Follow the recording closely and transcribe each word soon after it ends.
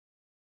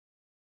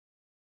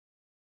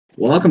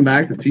Welcome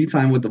back to Tea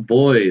Time with the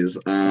Boys.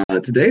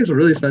 Today is a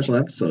really special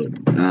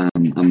episode.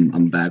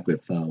 I'm back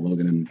with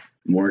Logan and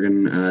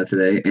Morgan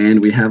today,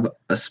 and we have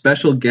a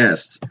special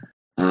guest.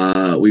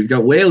 We've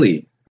got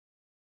Whaley.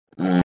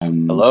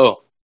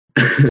 Hello.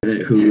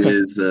 Who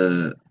is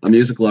a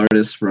musical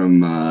artist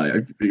from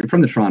you're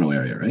from the Toronto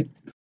area, right?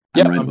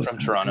 Yeah, I'm from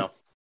Toronto.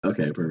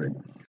 Okay, perfect.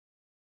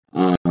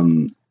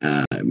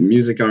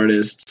 Music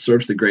artist,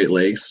 surfs the Great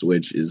Lakes,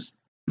 which is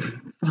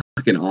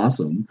fucking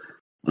awesome.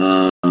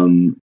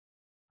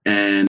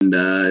 And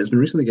has been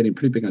recently getting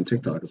pretty big on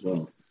TikTok as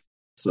well.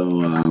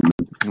 So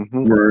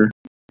we're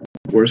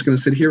just gonna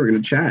sit here. We're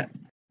gonna chat,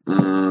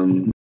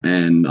 and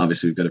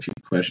obviously we've got a few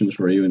questions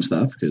for you and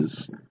stuff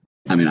because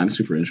I'm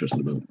super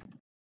interested about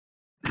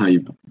how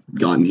you've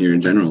gotten here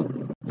in general.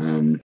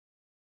 How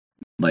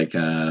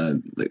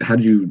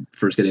did you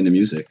first get into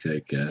music?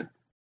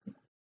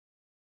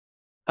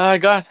 I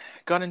got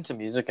into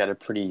music at a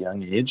pretty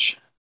young age.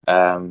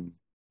 Had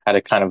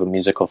a kind of a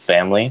musical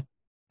family.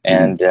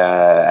 And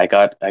I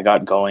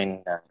got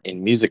going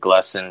in music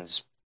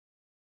lessons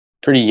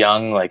pretty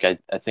young. Like I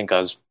think I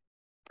was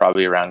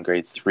probably around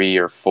grade 3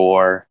 or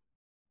 4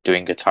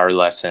 doing guitar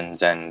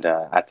lessons. And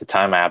at the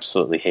time, I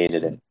absolutely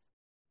hated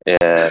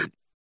it.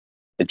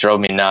 It drove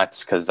me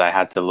nuts because I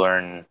had to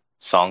learn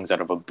songs out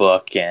of a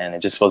book, and it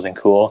just wasn't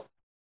cool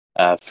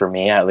for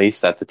me, at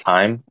least at the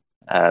time.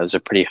 I was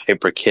a pretty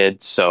hyper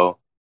kid, so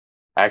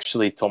I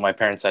actually told my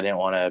parents I didn't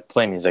want to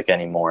play music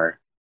anymore.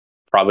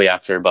 Probably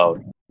after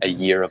about a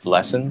year of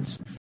lessons,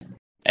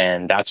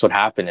 and that's what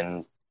happened.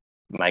 And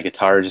my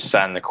guitar just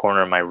sat in the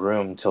corner of my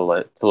room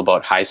till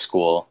about high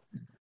school,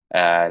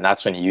 and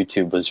that's when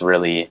YouTube was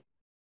really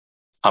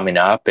coming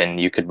up, and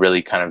you could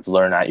really kind of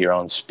learn at your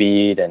own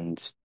speed,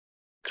 and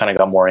kind of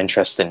got more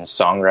interested in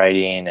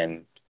songwriting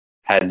and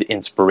had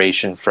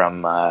inspiration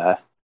from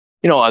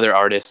other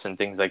artists and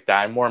things like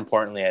that. And more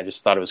importantly, I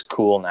just thought it was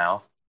cool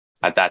now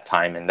at that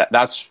time, and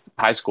that's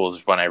high school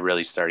is when I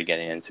really started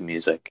getting into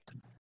music.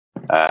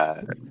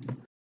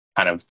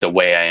 Kind of the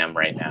way I am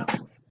right now.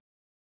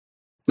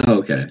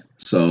 Okay,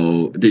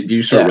 so did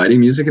you start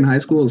writing music in high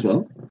school as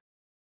well?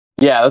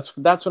 Yeah,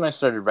 that's when I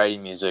started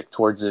writing music.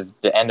 Towards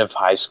the end of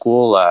high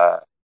school,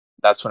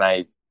 that's when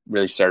I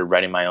really started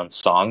writing my own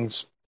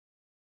songs.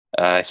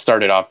 I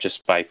started off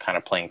just by kind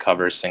of playing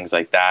covers, things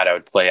like that. I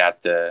would play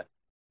at the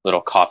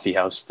little coffee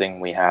house thing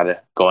we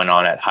had going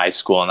on at high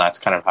school, and that's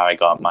kind of how I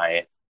got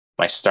my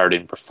start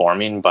in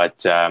performing.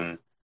 But I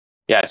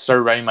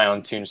started writing my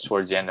own tunes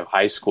towards the end of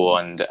high school,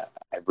 and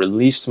I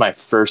released my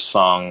first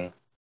song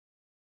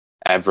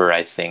ever,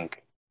 I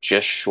think,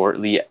 just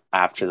shortly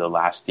after the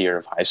last year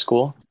of high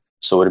school.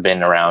 So it would have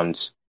been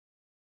around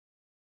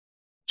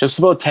just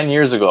about 10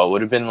 years ago. It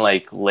would have been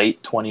like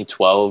late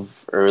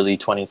 2012, early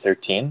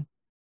 2013.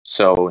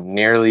 So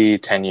nearly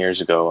 10 years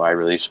ago, I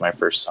released my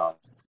first song.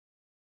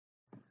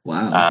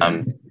 Wow.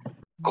 Of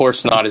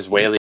course, not as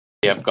Whaley.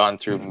 I've gone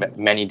through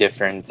many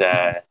different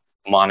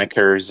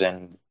monikers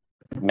and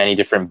many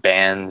different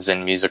bands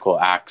and musical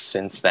acts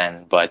since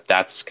then, but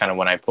that's kind of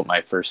when I put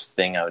my first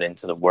thing out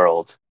into the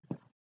world.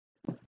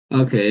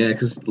 Okay, yeah,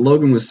 because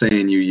Logan was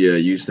saying you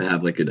used to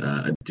have like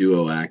a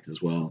duo act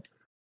as well.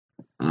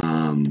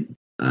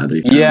 That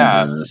he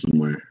found,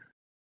 somewhere.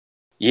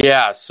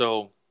 Yeah,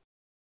 so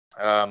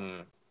I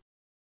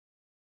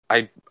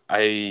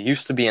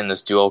used to be in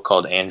this duo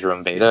called Andrew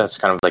and Veda. It's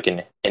kind of like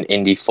an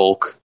indie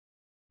folk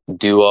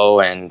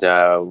duo, and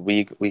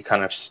we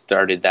kind of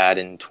started that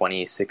in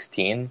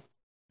 2016.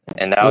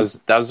 And that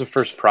was the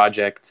first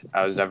project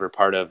I was ever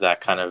part of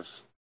that kind of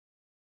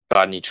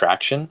got any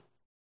traction.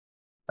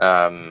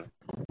 So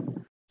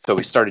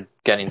we started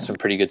getting some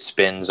pretty good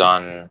spins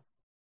on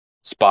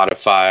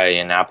Spotify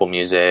and Apple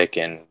Music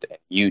and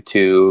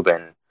YouTube,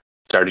 and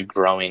started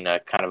growing a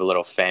kind of a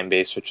little fan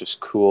base, which was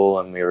cool.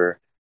 And we're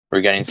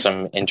getting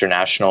some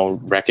international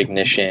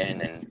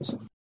recognition and a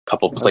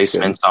couple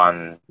placements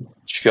on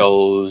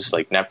shows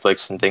like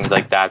Netflix and things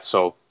like that.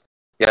 So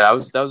yeah,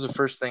 that was the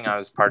first thing I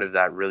was part of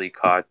that really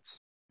caught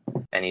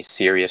any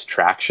serious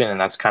traction,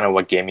 and that's kind of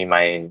what gave me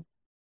my,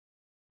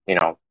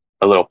 a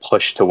little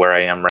push to where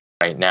I am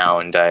right now.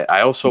 And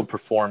I also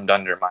performed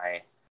under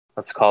my,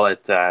 let's call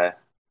it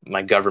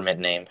my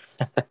government name,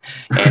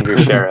 Andrew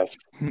Sheriff.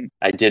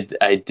 I did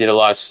a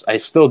lot. I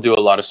still do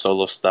a lot of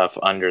solo stuff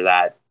under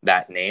that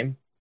name,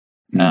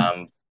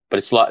 but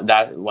it's a lot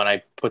that when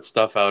I put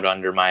stuff out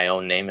under my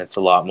own name, it's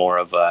a lot more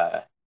of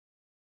a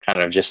kind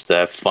of just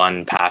a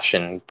fun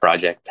passion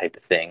project type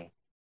of thing.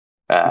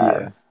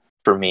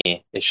 For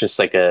me, it's just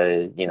like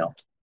it's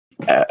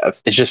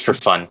just for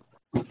fun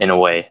in a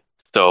way.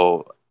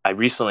 So I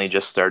recently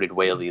just started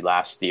Whaley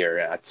last year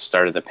at the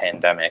start of the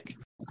pandemic.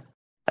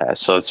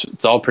 So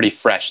it's all pretty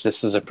fresh.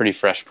 This is a pretty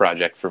fresh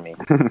project for me.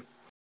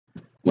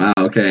 Wow.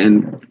 Okay.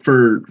 And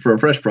for a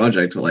fresh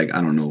project, like,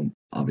 I don't know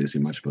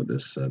obviously much about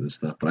this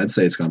stuff, but I'd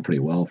say it's gone pretty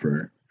well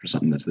for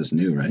something that's this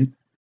new, right?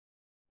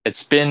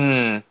 It's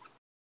been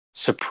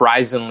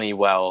surprisingly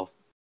well,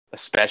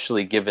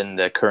 especially given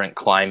the current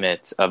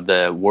climate of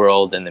the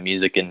world and the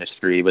music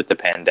industry with the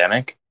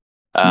pandemic.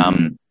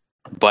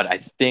 But I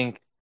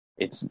think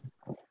it's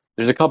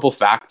there's a couple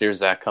factors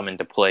that come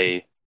into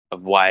play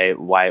of why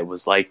it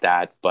was like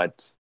that,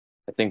 but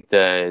I think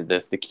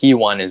the key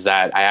one is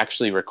that I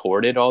actually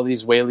recorded all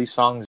these Whaley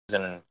songs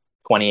in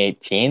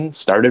 2018,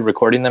 started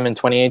recording them in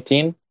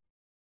 2018.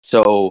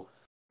 So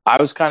I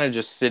was kind of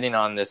just sitting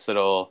on this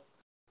little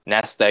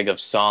nest egg of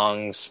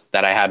songs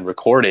that I had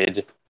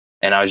recorded,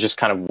 and I was just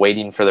kind of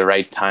waiting for the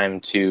right time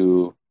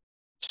to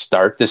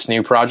start this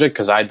new project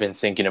because I'd been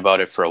thinking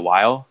about it for a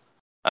while.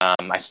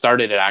 I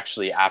started it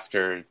actually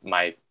after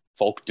my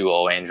folk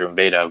duo, Andrew and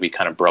Beta. We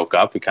kind of broke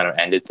up, we kind of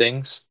ended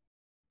things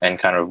and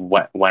kind of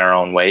went our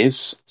own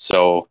ways.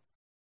 So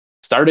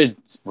started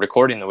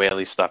recording the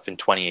Whaley stuff in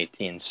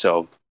 2018.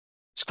 So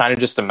it's kind of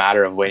just a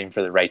matter of waiting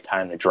for the right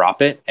time to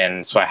drop it.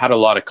 And so I had a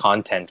lot of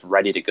content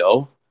ready to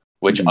go,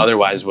 which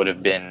otherwise would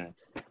have been,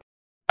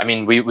 I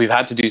mean, we've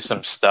had to do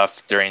some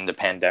stuff during the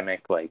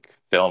pandemic, like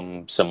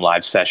film some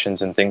live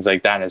sessions and things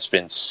like that. And it's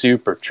been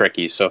super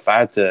tricky. So if I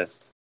had to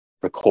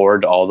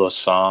record all those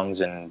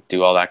songs and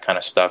do all that kind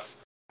of stuff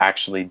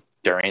actually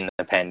during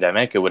the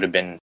pandemic, it would have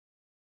been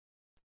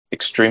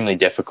extremely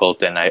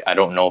difficult. And I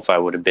don't know if I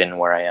would have been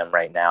where I am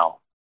right now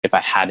if I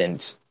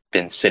hadn't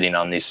been sitting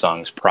on these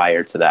songs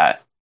prior to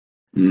that.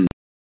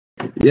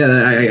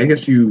 Yeah, I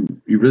guess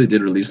you really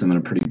did release them at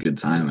a pretty good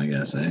time, I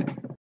guess,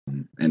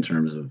 in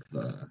terms of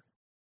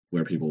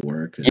where people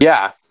work.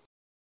 Yeah,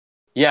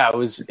 it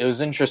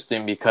was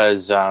interesting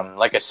because,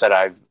 like I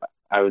said,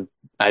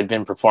 I'd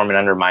been performing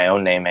under my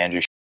own name,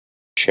 Andrew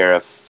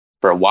Sheriff,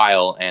 for a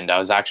while, and I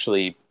was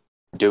actually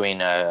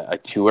doing a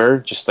tour,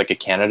 just like a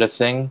Canada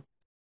thing,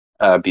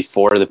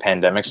 before the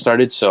pandemic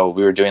started. So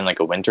we were doing like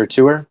a winter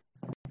tour,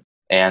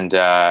 and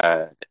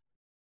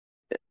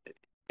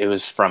it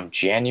was from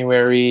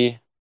January,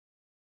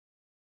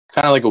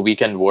 kind of like a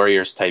Weekend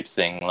Warriors type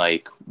thing.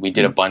 Like we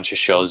did a bunch of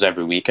shows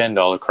every weekend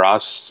all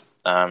across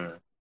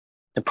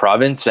the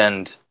province,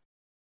 and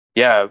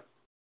yeah,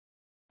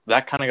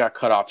 that kind of got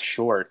cut off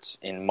short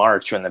in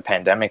March when the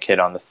pandemic hit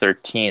on the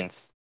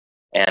 13th.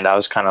 And I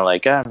was kind of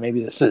like,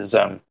 maybe this is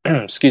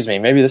excuse me,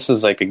 maybe this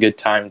is like a good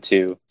time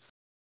to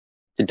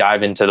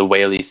dive into the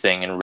Whaley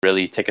thing and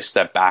really take a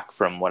step back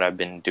from what I've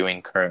been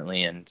doing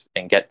currently and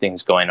get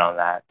things going on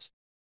that.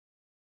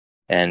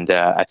 And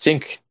I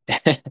think,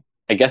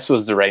 I guess it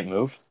was the right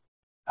move.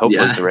 I hope it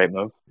was the right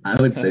move. I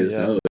would say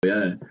so,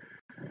 yeah.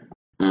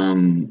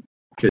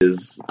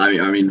 Because,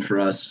 I mean, for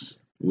us,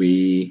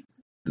 the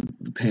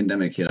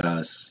pandemic hit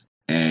us,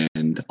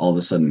 and all of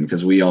a sudden,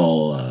 because we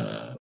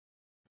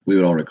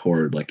would all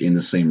record like in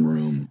the same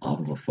room off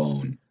of a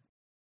phone.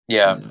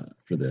 Yeah.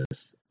 For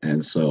this.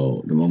 And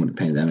so the moment the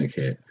pandemic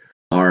hit,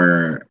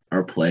 our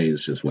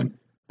plays just went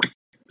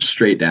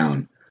straight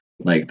down.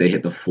 Like they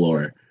hit the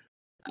floor.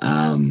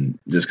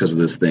 Just because of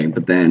this thing.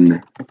 But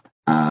then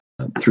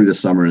through the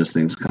summer, as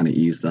things kind of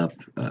eased up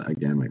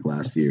again, like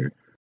last year,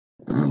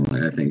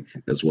 I think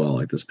as well,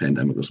 like this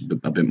pandemic was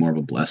a bit more of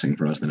a blessing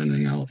for us than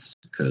anything else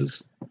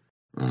because,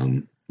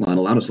 well, it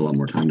allowed us a lot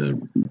more time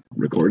to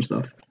record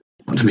stuff.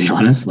 To be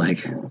honest,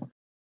 like,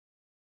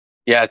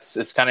 yeah,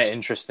 it's kind of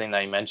interesting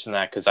that you mentioned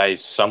that because I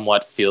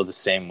somewhat feel the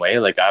same way.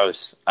 Like I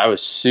was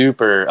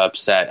super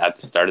upset at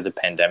the start of the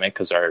pandemic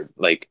because I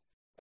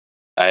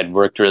had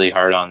worked really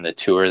hard on the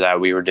tour that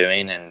we were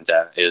doing, and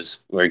we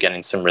were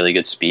getting some really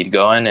good speed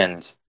going,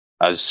 and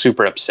I was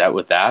super upset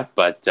with that.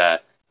 But yeah,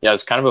 it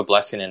was kind of a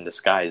blessing in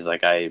disguise.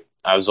 Like I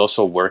was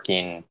also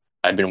working.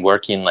 I'd been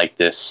working like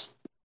this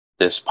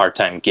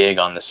part-time gig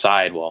on the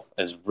side. Well,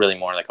 it was really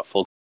more like a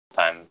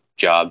full-time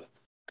job,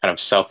 kind of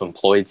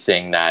self-employed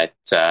thing that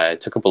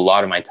took up a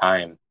lot of my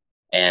time,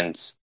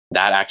 and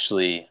that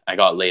actually I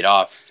got laid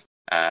off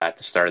at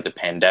the start of the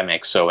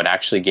pandemic, so it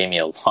actually gave me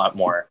a lot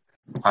more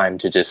time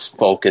to just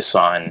focus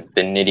on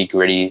the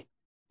nitty-gritty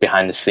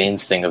behind the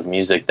scenes thing of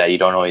music that you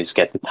don't always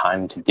get the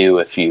time to do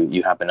if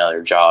you have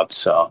another job.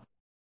 So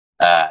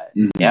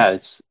yeah,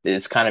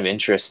 it's kind of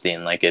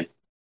interesting. Like it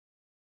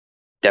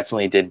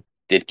definitely did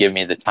give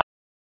me the time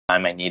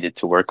I needed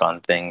to work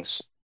on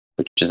things,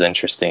 which is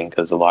interesting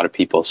because a lot of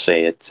people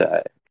say it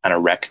kind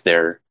of wrecked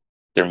their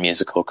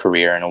musical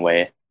career in a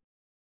way.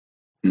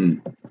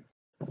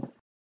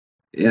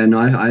 Yeah, no,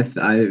 I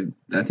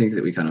think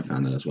that we kind of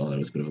found that as well. That it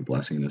was a bit of a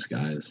blessing in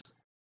disguise,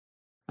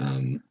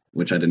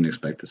 which I didn't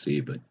expect to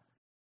see, but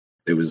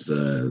it was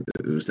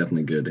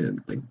definitely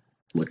good. Like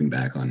looking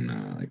back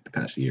on like the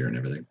past year and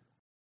everything.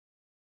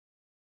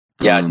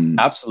 Yeah,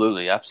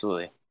 absolutely.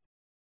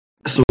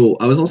 So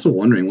I was also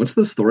wondering, what's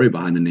the story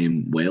behind the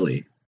name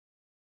Whaley?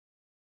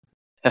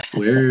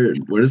 Where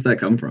does that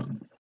come from?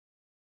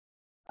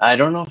 I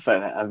don't know if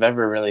I've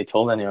ever really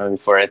told anyone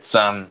before. It's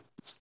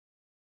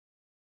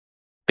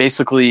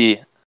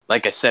basically,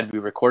 like I said, we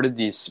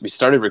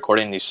started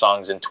recording these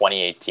songs in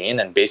 2018,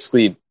 and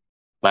basically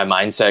my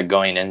mindset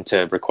going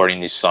into recording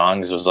these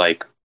songs was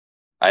like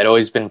I'd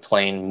always been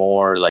playing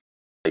more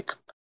like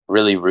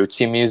really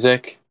rootsy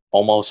music,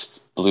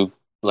 almost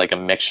like a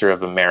mixture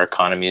of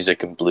Americana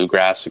music and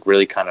bluegrass, like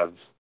really kind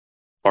of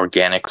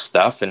organic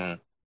stuff. And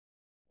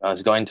I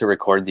was going to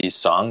record these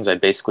songs. I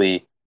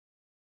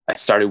I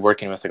started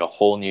working with like a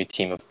whole new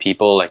team of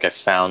people. Like I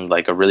found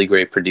like a really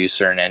great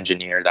producer and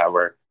engineer that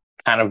were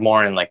kind of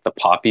more in like the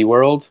poppy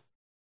world,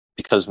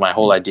 because my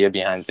whole idea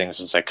behind things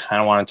was I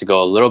kind of wanted to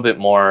go a little bit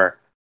more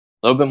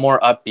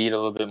upbeat, a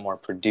little bit more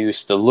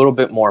produced, a little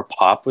bit more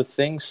pop with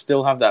things,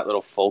 still have that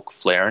little folk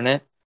flair in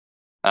it.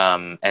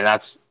 And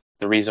that's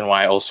the reason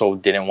why I also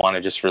didn't want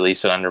to just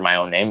release it under my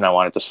own name. And I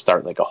wanted to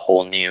start like a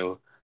whole new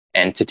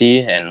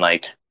entity and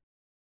like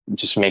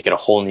just make it a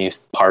whole new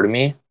part of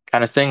me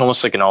kind of thing,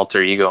 almost like an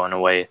alter ego in a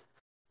way.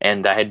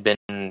 And I had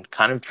been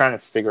kind of trying to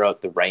figure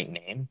out the right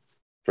name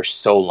for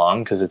so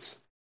long, because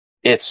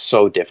it's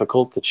so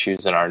difficult to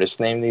choose an artist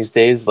name these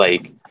days.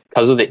 Like,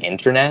 because of the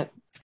internet,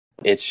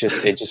 it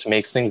just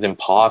makes things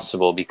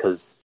impossible,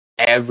 because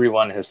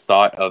everyone has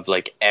thought of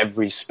like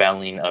every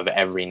spelling of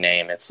every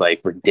name. It's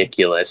like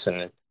ridiculous.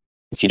 And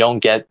if you don't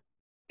get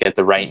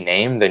the right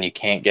name, then you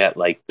can't get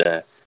like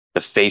the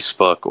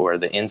Facebook or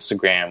the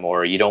Instagram,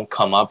 or you don't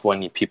come up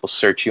when people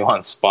search you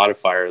on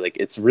Spotify, or like,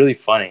 it's really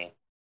funny.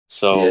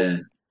 So Yeah.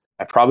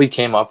 I probably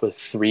came up with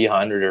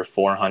 300 or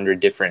 400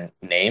 different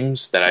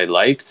names that I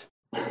liked.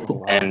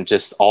 Wow. And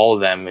just all of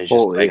them is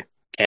just like,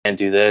 can't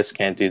do this,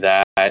 can't do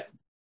that.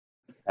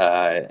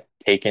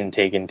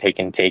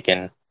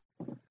 Taken.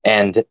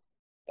 And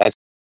that's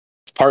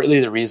partly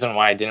the reason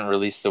why I didn't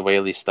release the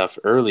Whaley stuff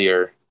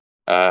earlier,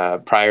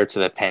 prior to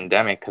the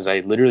pandemic, because I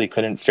literally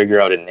couldn't figure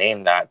out a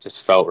name that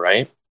just felt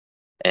right.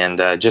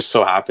 And just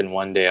so happened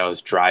one day I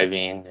was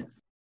driving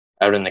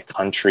out in the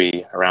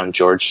country around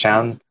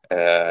Georgetown,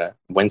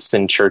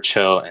 Winston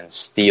Churchill and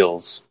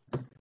Steeles.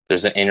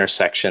 There's an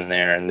intersection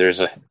there, and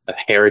there's a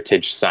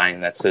heritage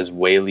sign that says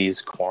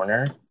Whaley's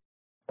Corner.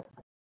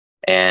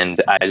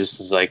 And I just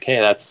was like,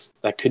 hey,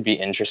 that could be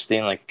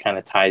interesting. Like, kind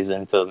of ties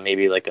into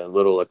maybe like a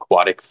little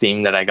aquatic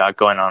theme that I got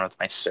going on with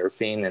my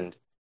surfing, and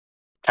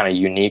kind of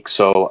unique.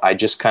 So I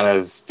just kind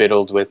of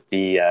fiddled with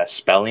the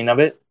spelling of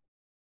it,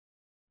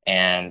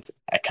 and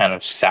I kind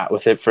of sat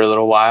with it for a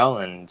little while,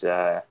 and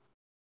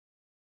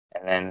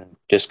then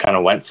just kind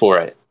of went for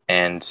it,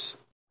 and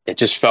it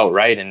just felt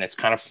right. And it's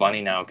kind of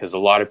funny now, because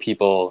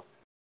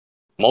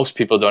most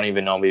people don't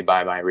even know me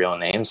by my real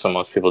name, so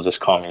most people just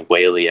call me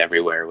Whaley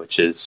everywhere, which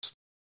is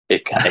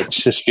it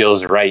just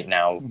feels right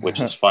now, which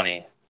is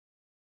funny.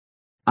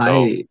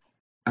 So,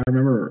 I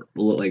remember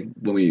like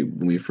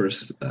when we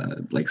first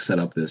like set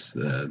up this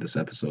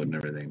episode and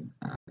everything,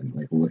 and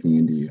like looking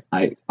into you.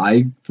 I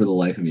for the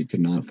life of me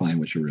could not find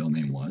what your real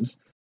name was.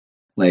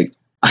 Like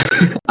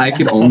I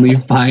could only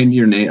find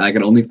your name. I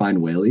could only find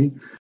Whaley.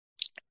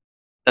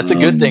 that's a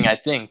good thing, I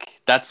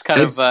think. That's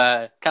kind of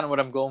what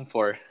I'm going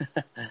for.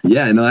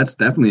 Yeah, no, that's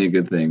definitely a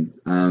good thing.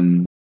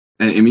 And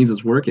it means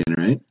it's working,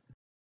 right?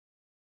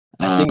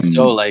 I think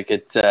so. Like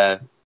it,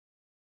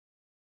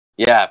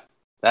 yeah,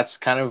 that's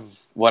kind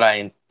of what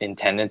I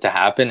intended to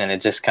happen, and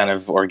it just kind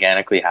of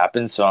organically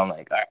happened. So I'm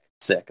like, all right,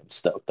 sick. I'm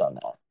stoked on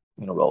that.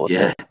 I'm gonna roll with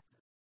it.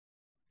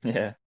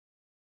 Yeah.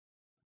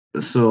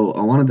 So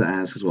I wanted to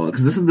ask as well,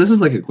 because this is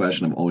like a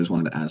question I've always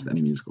wanted to ask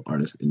any musical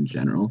artist in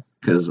general,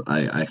 because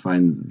I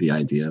find the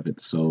idea of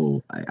it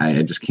so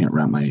I just can't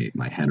wrap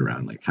my head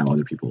around like how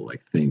other people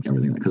like think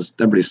everything, because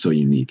everybody's so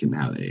unique in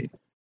how they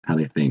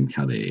think,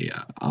 how they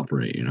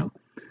operate, you know.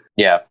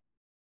 Yeah.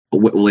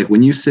 Like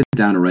when you sit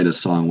down and write a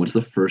song, what's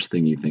the first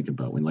thing you think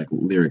about when, like,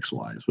 lyrics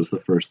wise? What's the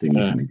first thing you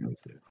kind of go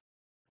to?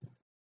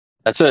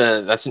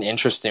 That's an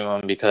interesting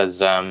one,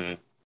 because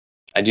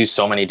I do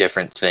so many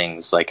different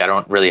things. Like, I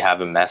don't really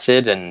have a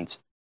method, and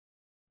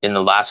in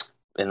the last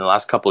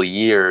couple of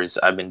years,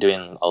 I've been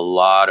doing a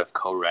lot of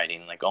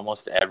co-writing. Like,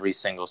 almost every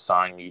single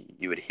song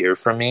you would hear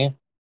from me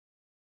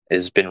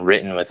has been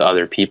written with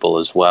other people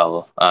as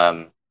well.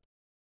 I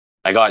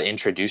got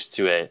introduced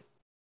to it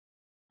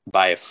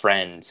by a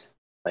friend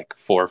like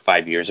 4 or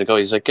 5 years ago.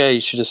 He's like, "Hey, you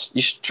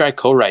should try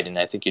co-writing.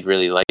 I think you'd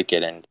really like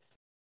it." And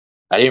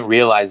I didn't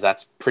realize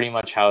that's pretty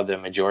much how the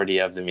majority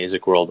of the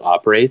music world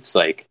operates.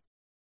 Like,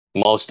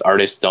 most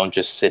artists don't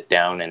just sit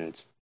down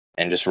and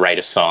just write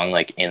a song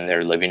like in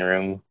their living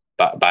room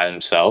by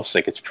themselves.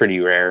 Like, it's pretty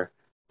rare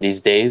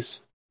these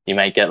days. You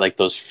might get like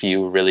those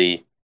few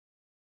really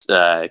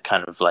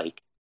kind of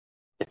like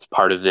it's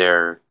part of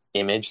their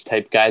image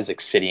type guys, like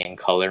City and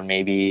Color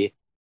maybe,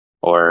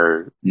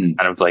 or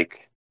kind of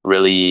like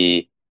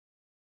really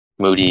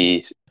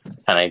moody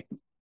kind of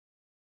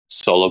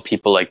solo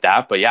people like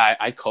that. But yeah,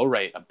 I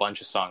co-write a bunch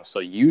of songs. So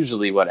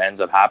usually what ends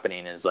up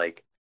happening is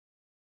like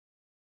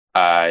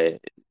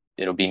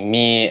it'll be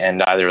me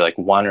and either like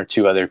one or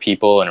two other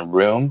people in a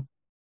room,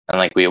 and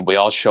like we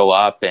all show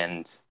up,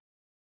 and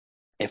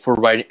if we're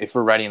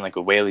writing like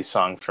a Whaley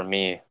song for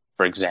me,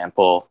 for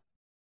example,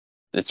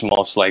 it's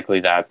most likely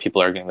that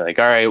people are going to be like,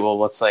 all right, well,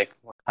 what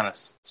kind of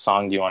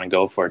song do you want to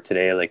go for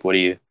today? Like, what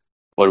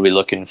are we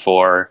looking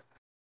for?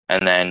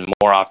 And then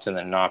more often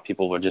than not,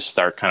 people will just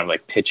start kind of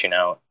like pitching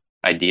out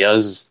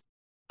ideas.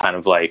 Kind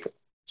of like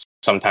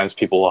sometimes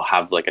people will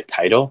have like a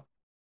title,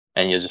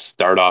 and you just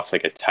start off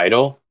like a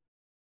title.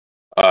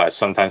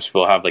 Sometimes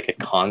people have like a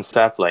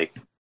concept, like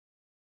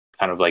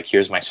kind of like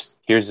here's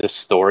this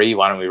story.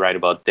 Why don't we write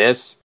about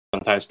this?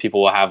 sometimes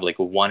people will have like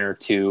one or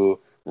two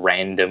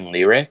random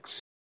lyrics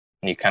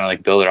and you kind of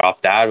like build it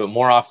off that. But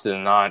more often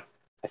than not,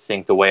 I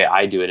think the way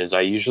I do it is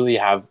I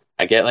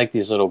get like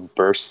these little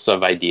bursts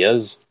of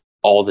ideas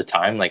all the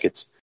time. Like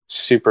it's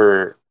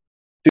super,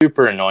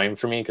 super annoying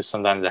for me because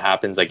sometimes it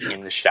happens like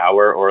in the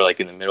shower or like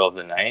in the middle of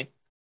the night.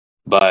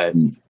 But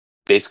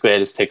basically, I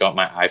just take out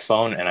my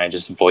iPhone and I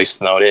just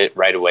voice note it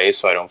right away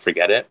so I don't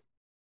forget it.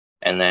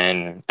 And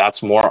then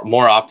that's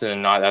more often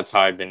than not, that's how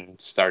I've been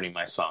starting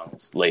my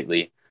songs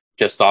lately.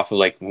 Just off of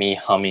like me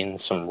humming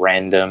some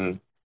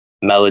random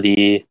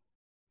melody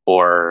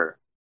or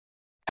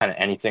kind of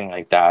anything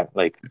like that.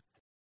 Like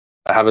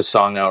I have a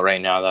song out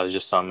right now that was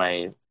just on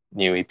my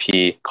new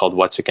EP called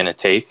What's It Gonna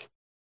Take?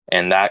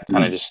 And that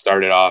kind of just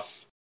started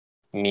off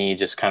me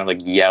just kind of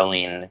like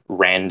yelling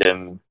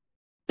random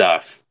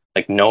stuff.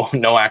 Like no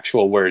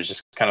actual words,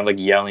 just kind of like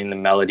yelling the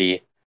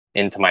melody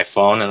into my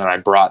phone. And then I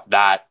brought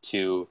that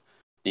to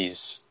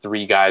these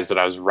three guys that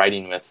I was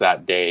writing with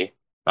that day.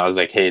 I was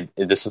like, hey,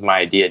 this is my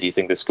idea. Do you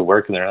think this could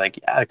work? And they're like,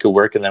 yeah, it could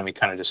work. And then we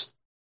kind of just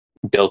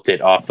built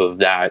it off of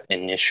that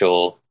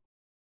initial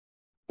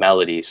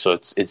melody. So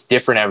it's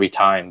different every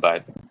time,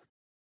 but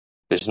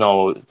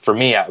for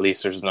me at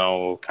least, there's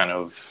no kind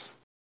of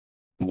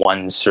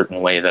one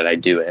certain way that I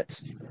do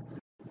it.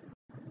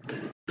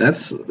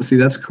 That's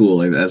cool.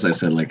 Like as I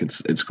said, like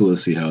it's cool to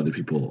see how other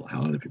people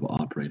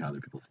operate, how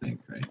other people think,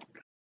 right?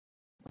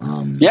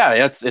 Yeah,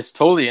 it's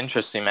totally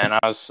interesting, man.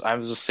 I was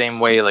the same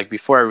way. Like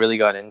before I really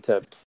got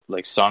into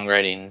like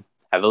songwriting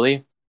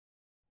heavily,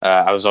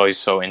 I was always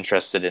so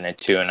interested in it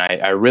too, and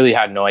I really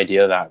had no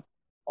idea that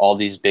all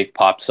these big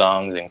pop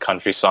songs and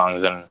country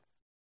songs and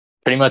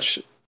pretty much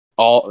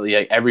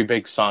every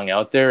big song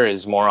out there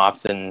is more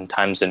often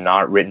times than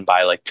not written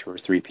by like two or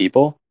three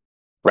people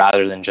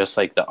rather than just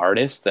like the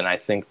artist. And I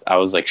think I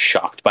was like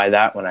shocked by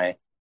that when I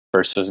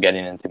first was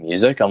getting into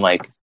music. I'm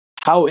like,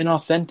 how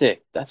inauthentic?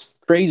 That's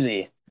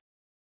crazy.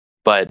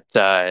 But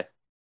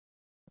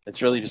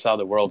it's really just how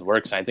the world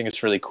works. And I think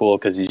it's really cool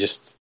because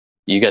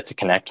you get to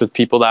connect with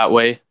people that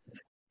way,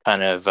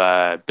 kind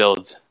of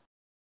build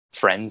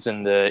friends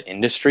in the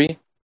industry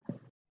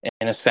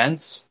in a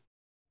sense.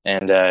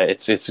 And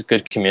it's a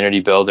good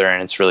community builder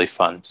and it's really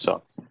fun.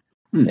 So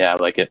yeah, I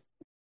like it.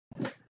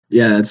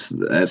 Yeah, that's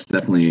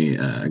definitely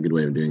a good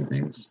way of doing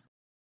things.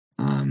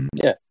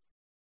 Yeah.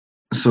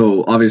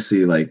 So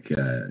obviously, like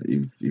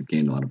you've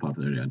gained a lot of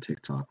popularity on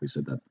TikTok. We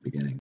said that at the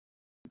beginning.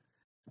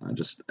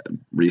 Just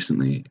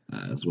recently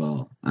as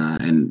well.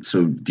 And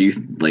so, do you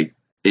like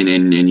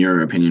in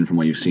your opinion, from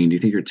what you've seen, do you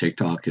think your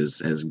TikTok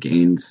has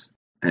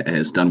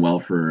done well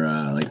for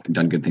like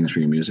done good things for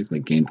your music,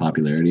 like gained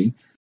popularity?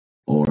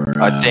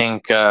 Or I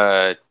think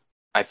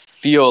I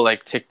feel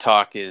like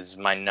TikTok is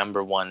my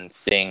number one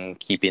thing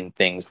keeping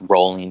things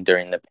rolling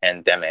during the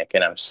pandemic,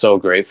 and I'm so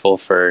grateful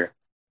for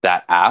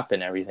that app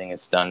and everything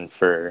it's done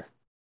for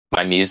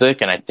my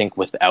music. And I think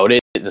without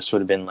it, this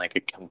would have been like a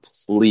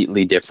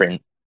completely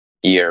different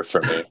year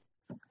for me,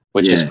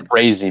 which is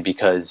crazy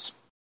because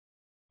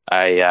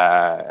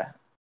I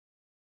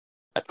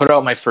put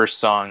out my first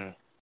song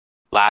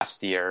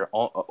last year,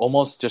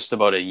 almost just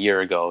about a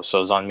year ago. So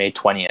it was on May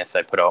 20th.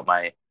 I put out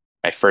my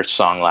first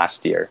song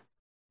last year,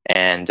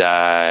 and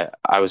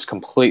I was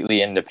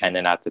completely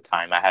independent at the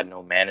time. I had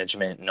no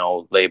management,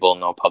 no label,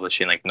 no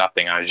publishing, like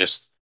nothing. I was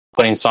just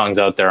putting songs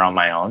out there on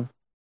my own.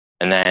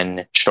 And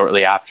then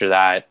shortly after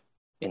that,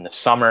 in the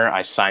summer,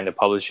 I signed a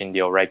publishing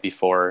deal right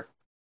before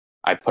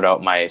I put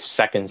out my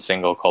second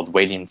single called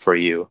Waiting for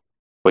You,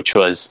 which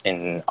was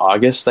in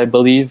August, I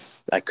believe.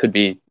 I could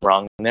be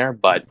wrong there,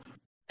 but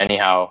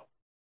anyhow,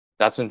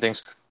 that's when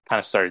things kind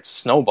of started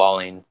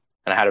snowballing.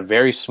 And I had a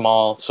very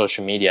small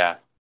social media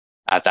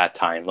at that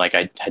time. Like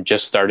I had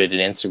just started an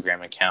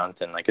Instagram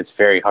account, and like it's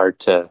very hard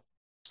to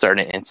start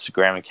an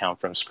Instagram account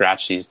from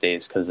scratch these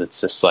days because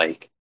it's just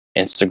like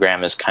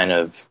Instagram has kind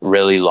of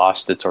really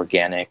lost its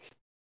organic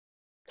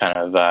kind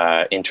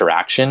of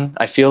interaction.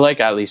 I feel like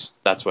at least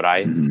that's what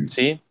I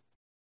see.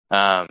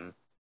 And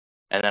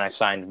then I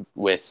signed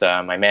with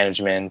my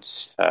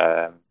management,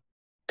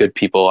 good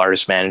people,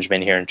 artist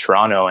management here in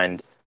Toronto,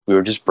 and we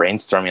were just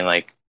brainstorming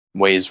like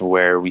ways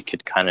where we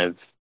could kind of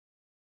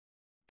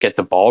get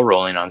the ball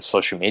rolling on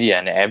social media.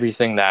 And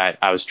everything that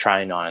I was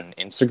trying on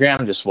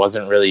Instagram just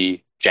wasn't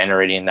really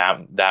generating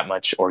that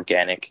much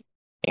organic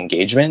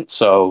engagement.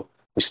 So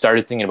we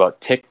started thinking about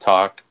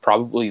TikTok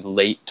probably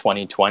late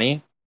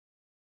 2020.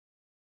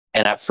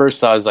 And at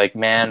first I was like,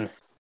 man,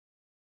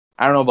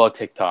 I don't know about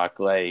TikTok.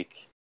 Like,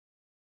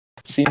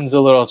 seems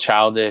a little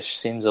childish,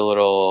 seems a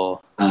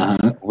little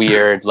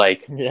weird.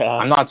 Like,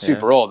 I'm not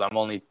super old. I'm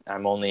only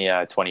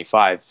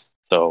 25.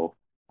 So,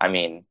 I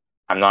mean,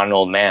 I'm not an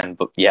old man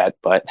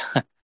but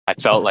I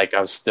felt like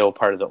I was still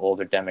part of the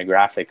older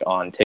demographic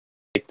on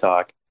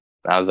TikTok.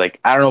 And I was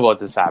like, I don't know about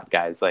this app,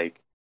 guys. Like,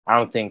 I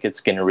don't think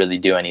it's going to really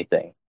do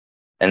anything.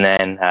 And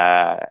then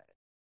that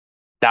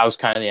was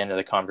kind of the end of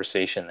the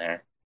conversation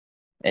there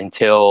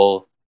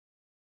until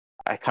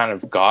I kind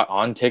of got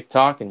on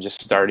TikTok and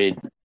just started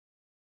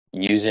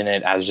using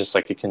it as just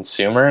like a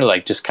consumer,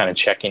 like just kind of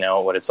checking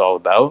out what it's all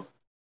about.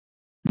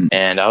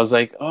 And I was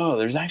like, oh,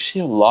 there's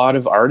actually a lot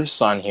of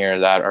artists on here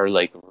that are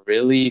like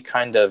really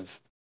kind of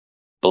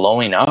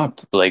blowing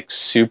up like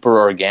super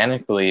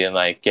organically and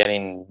like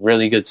getting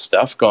really good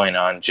stuff going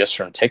on just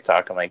from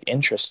TikTok. I'm like,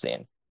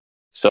 interesting.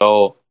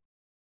 So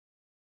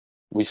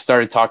we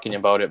started talking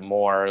about it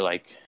more,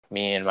 like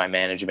me and my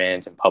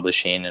management and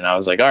publishing, and I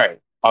was like, all right,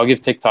 I'll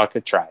give TikTok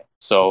a try.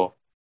 So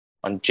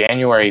on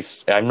I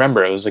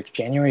remember it was like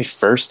January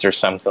 1st or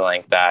something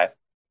like that,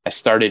 I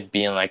started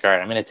being like, all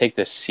right, I'm going to take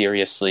this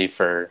seriously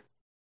for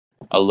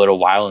a little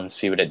while and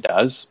see what it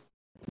does.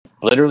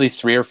 Literally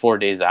 3 or 4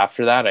 days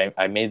after that,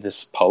 I made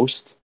this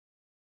post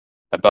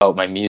about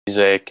my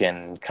music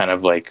and kind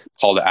of like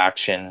call to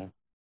action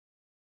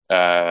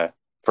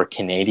for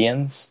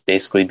Canadians,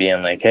 basically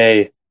being like,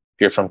 hey, if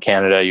you're from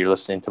Canada, you're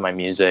listening to my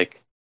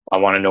music, I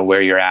want to know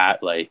where you're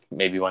at. Like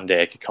maybe one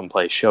day I could come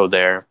play a show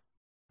there.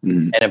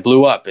 And it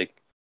blew up.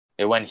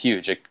 It went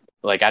huge.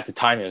 Like at the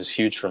time, it was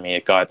huge for me.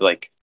 It got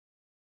like,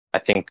 I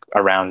think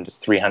around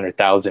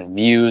 300,000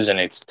 views, and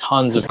it's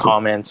tons of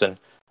comments and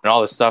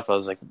all this stuff. I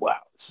was like, wow,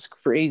 this is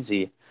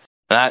crazy.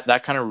 And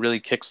that kind of really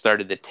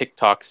kickstarted the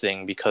TikTok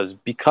thing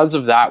because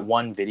of that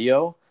one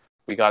video,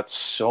 we got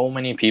so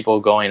many people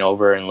going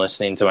over and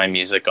listening to my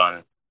music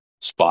on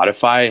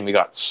Spotify, and we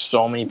got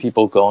so many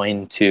people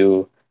going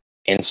to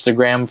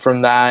Instagram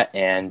from that,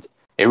 and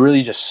it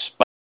really just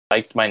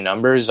spiked my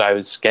numbers. I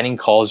was getting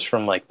calls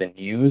from like the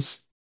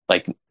news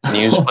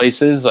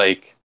places,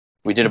 like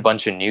we did a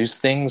bunch of news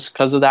things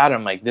because of that.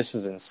 I'm like, this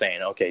is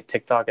insane. Okay,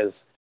 TikTok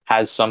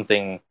has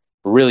something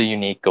really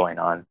unique going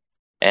on.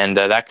 And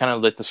that kind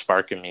of lit the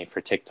spark in me for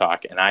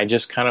TikTok. And I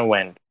just kind of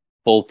went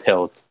full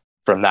tilt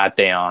from that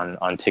day on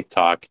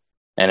TikTok.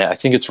 And I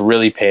think it's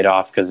really paid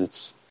off because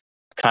it's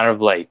kind of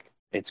like,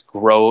 I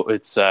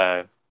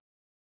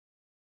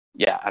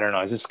don't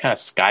know, it's just kind of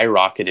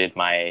skyrocketed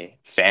my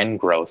fan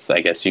growth,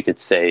 I guess you could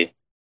say,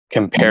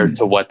 compared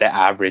to what the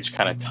average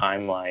kind of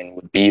timeline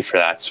would be for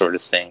that sort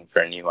of thing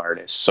for a new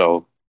artist.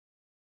 So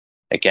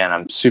again,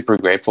 I'm super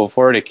grateful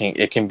for it.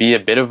 It can be a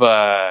bit of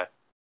a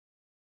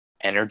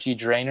energy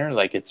drainer.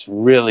 Like it's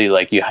really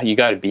like you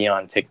got to be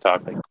on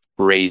TikTok like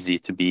crazy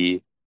to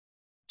be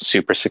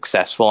super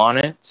successful on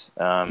it.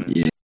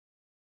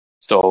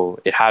 So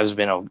it has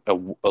been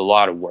a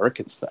lot of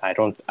work. I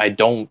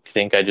don't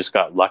think I just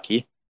got lucky.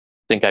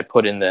 I think I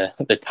put in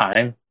the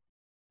time.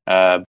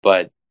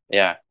 But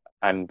yeah,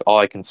 all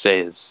I can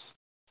say is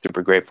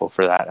super grateful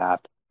for that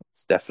app.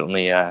 It's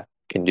definitely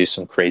can do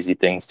some crazy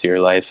things to your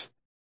life.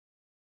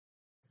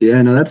 Yeah,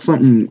 no, that's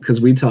something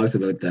because we talked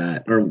about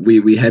that, or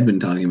we had been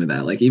talking about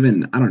that. Like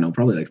even I don't know,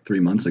 probably like 3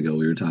 months ago,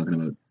 we were talking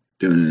about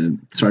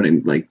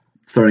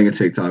starting a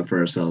TikTok for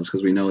ourselves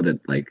because we know that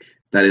like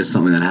that is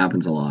something that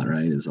happens a lot,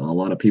 right? Is a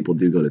lot of people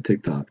do go to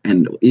TikTok,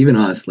 and even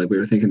us, like we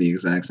were thinking the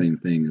exact same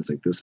thing. It's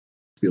like this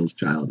feels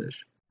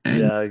childish,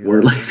 and yeah,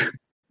 exactly.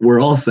 we're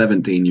all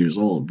 17 years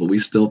old, but we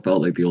still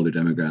felt like the older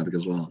demographic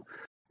as well.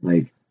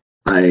 Like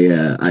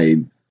I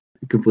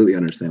completely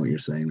understand what you're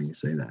saying when you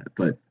say that,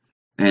 but.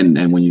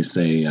 And when you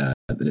say that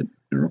it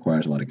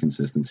requires a lot of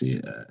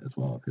consistency as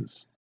well,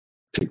 because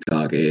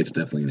TikTok, it's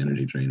definitely an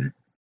energy drainer.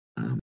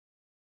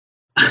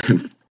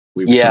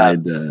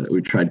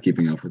 We've tried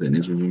keeping up with it, and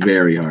it's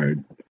very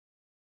hard.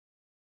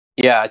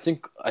 Yeah, I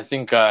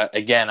think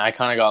again, I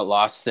kind of got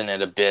lost in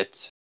it a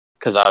bit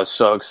because I was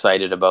so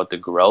excited about the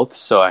growth.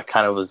 So I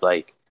kind of was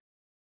like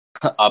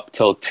up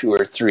till 2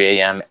 or 3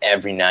 a.m.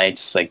 every night,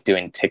 just like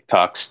doing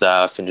TikTok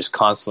stuff, and just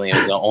constantly it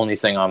was the only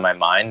thing on my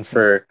mind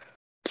for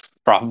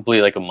probably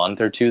like a month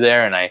or two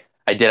there. And I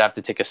did have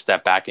to take a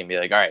step back and be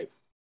like, all right,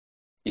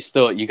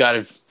 you got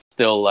to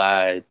still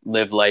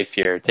live life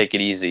here, take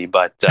it easy.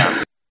 But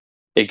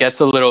it gets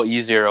a little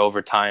easier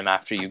over time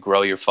after you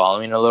grow your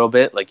following a little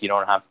bit. Like you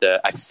don't have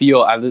to,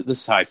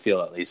 this is how I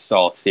feel, at least. It's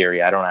all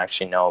theory. I don't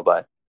actually know,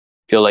 but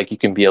I feel like you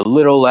can be a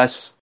little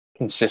less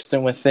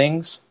consistent with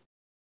things,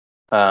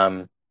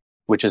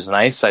 which is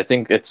nice. I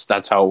think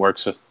that's how it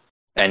works with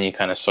any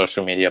kind of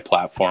social media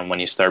platform.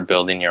 When you start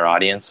building your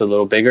audience a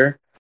little bigger,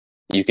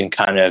 you can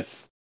kind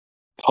of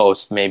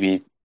post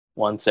maybe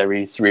once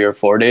every 3 or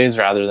 4 days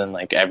rather than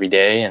like every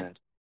day, and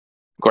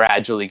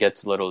gradually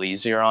gets a little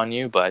easier on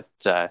you. But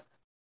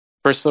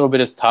first little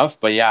bit is tough,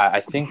 but yeah, I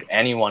think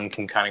anyone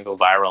can kind of go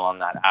viral on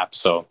that app.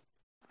 So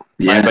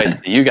my advice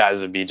to you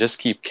guys would be just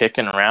keep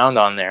kicking around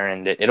on there,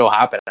 and it'll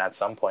happen at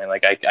some point.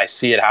 Like I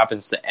see it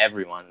happens to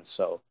everyone,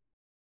 so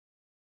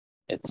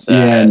it's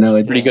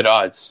pretty good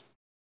odds.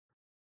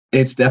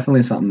 It's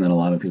definitely something that a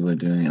lot of people are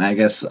doing, and I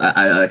guess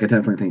I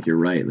definitely think you're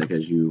right. Like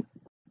as you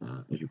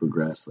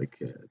progress, like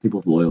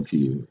people's loyalty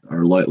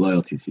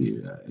to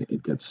you,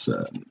 it gets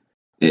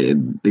they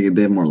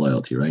have more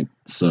loyalty, right?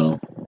 So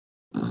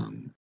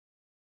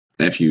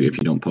if you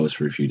don't post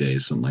for a few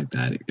days, something like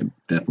that, it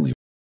definitely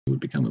would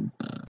become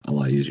a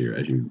lot easier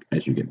as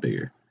you get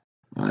bigger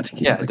to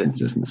keep the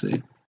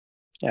consistency.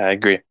 Yeah, I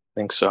agree. I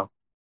think so.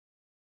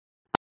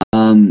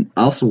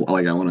 Also,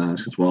 like I want to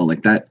ask as well,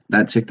 like that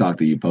TikTok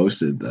that you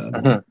posted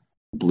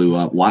blew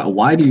up.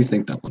 Why do you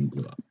think that one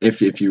blew up?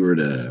 If you were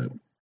to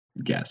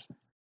guess.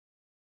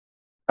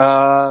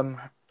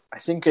 I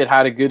think it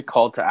had a good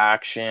call to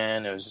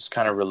action. It was just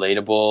kind of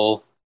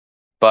relatable.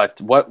 But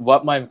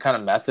what my kind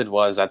of method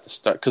was at the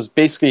start, because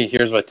basically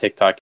here's what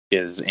TikTok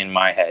is in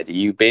my head.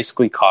 You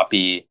basically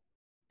copy,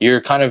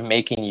 you're kind of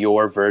making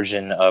your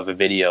version of a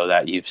video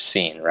that you've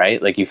seen,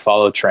 right? Like you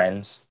follow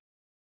trends,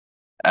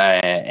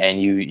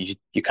 and you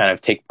kind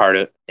of take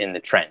in the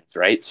trends,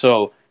 right?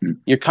 So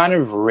you're kind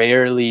of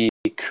rarely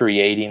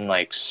creating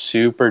like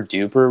super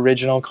duper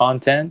original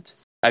content.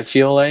 I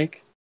feel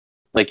like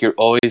you're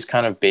always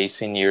kind of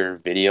basing your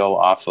video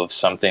off of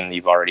something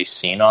you've already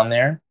seen on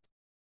there.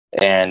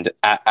 And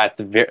at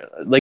the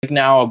like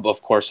now,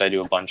 of course, I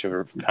do a bunch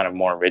of kind of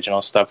more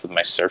original stuff with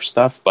my surf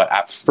stuff. But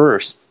at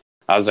first,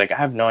 I was like, I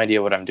have no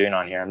idea what I'm doing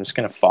on here. I'm just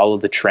going to follow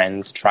the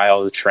trends, try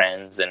all the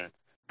trends, and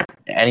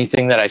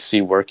anything that I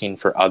see working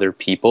for other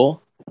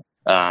people,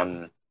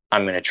 I'm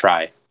going to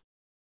try.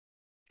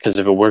 Because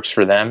if it works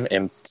for them,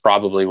 it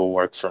probably will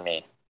work for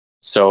me.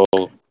 So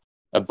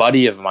a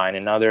buddy of mine,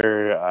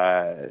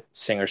 another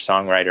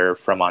singer-songwriter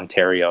from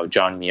Ontario,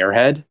 John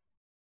Muirhead,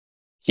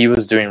 he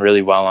was doing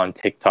really well on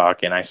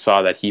TikTok, and I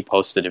saw that he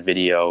posted a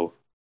video,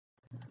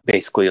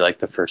 basically like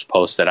the first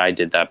post that I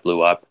did that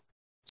blew up.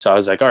 So I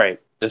was like, all right,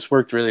 this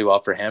worked really well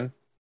for him.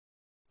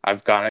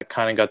 I've kind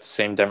of got the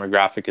same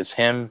demographic as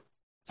him.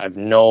 I have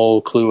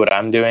no clue what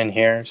I'm doing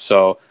here,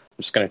 so I'm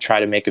just going to try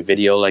to make a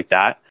video like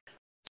that,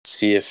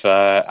 see if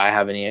I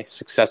have any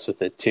success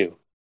with it too.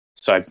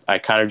 So I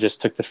kind of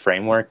just took the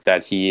framework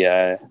that he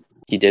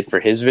did for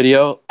his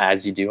video,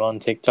 as you do on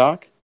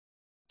TikTok,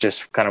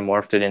 just kind of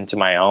morphed it into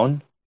my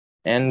own.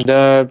 And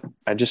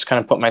I just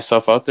kind of put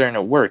myself out there, and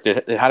it worked.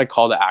 It had a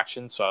call to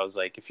action, so I was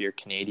like, if you're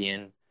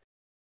Canadian,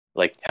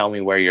 like, tell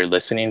me where you're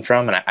listening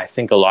from. And I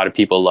think a lot of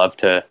people love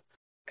to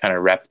kind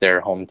of rep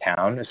their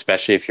hometown,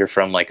 especially if you're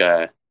from like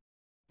a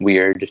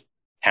weird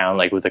town,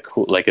 like with a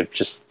cool, like a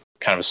just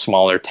kind of a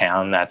smaller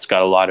town that's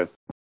got a lot of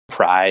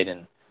pride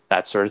and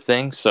that sort of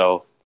thing.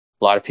 So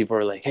a lot of people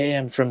are like, hey,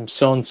 I'm from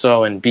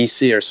so-and-so in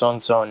BC or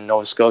so-and-so in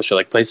Nova Scotia,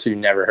 like places you've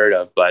never heard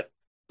of, but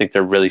I think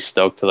they're really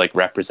stoked to like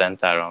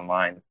represent that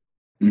online.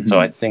 Mm-hmm. So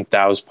I think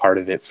that was part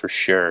of it for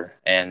sure.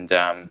 And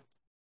because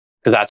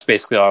that's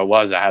basically all it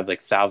was. I had like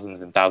thousands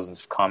and thousands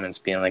of comments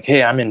being like,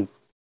 hey, I'm in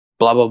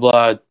blah, blah,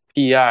 blah,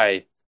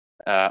 PEI,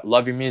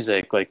 love your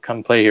music, like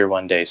come play here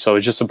one day. So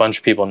it's just a bunch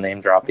of people name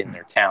dropping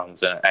their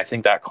towns. And I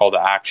think that call to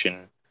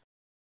action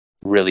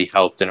really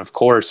helped. And of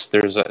course,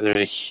 there's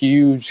a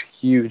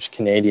huge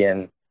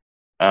Canadian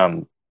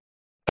kind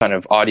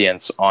of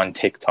audience on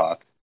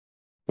TikTok,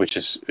 which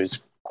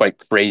is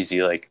quite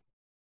crazy. Like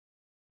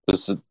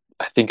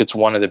I think it's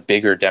one of the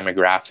bigger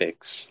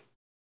demographics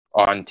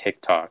on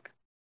TikTok.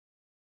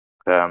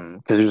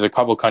 Because there's a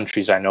couple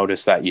countries I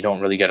noticed that you don't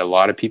really get a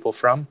lot of people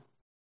from,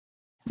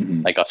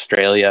 like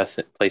Australia,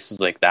 places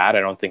like that.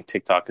 I don't think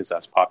TikTok is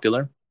as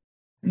popular.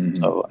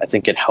 So I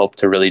think it helped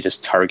to really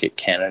just target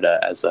Canada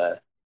as an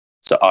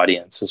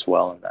audience as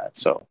well in that.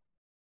 So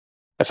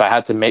if I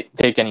had to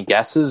take any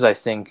guesses, I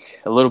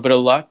think a little bit of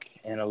luck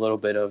and a little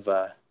bit of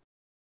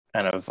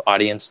kind of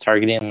audience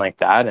targeting like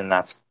that, and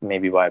that's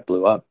maybe why it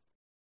blew up.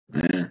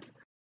 Yeah.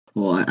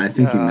 Well, I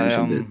think you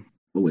mentioned it.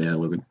 Oh yeah,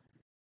 Logan.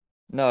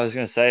 No, I was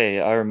gonna say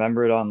I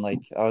remember it on, like,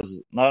 I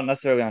was not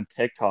necessarily on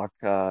TikTok,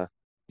 'cause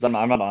I'm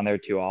not on there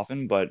too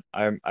often, but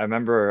I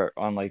remember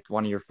on like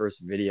one of your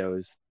first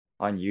videos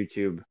on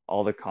YouTube,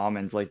 all the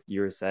comments, like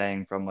you were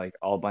saying, from like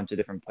all a bunch of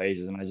different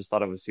places, and I just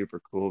thought it was super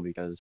cool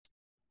because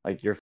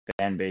like your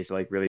fan base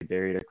like really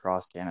varied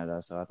across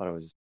Canada, so I thought it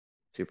was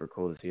super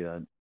cool to see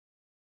that.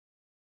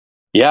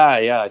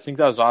 Yeah, I think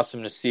that was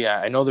awesome to see.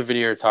 I know the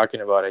video you're talking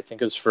about. I think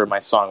it was for my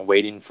song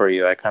 "Waiting for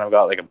You." I kind of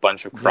got like a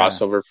bunch of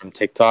crossover from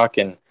TikTok,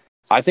 and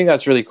I think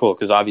that's really cool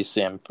because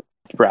obviously I'm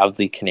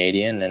proudly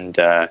Canadian, and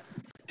I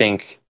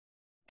think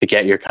to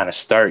get your kind of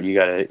start, you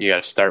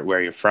gotta start where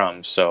you're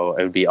from. So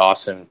it would be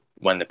awesome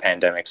when the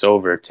pandemic's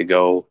over to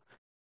go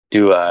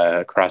do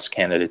a cross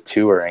Canada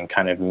tour and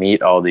kind of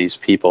meet all these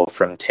people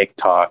from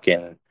TikTok.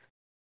 And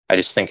I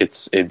just think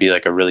it'd be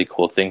like a really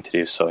cool thing to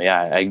do. So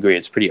yeah, I agree.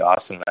 It's pretty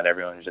awesome that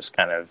everyone's just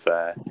kind of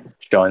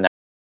showing that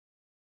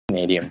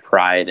Canadian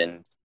pride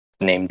and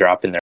name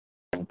dropping their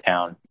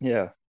town.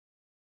 Yeah,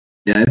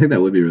 I think that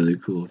would be really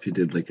cool if you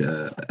did like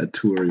a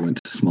tour. You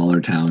went to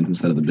smaller towns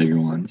instead of the bigger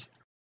ones.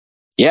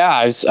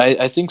 Yeah,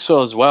 I think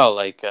so as well.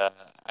 Like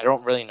I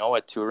don't really know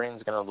what touring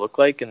is going to look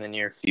like in the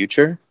near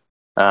future.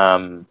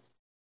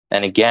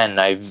 And again,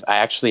 I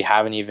actually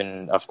haven't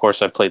even, of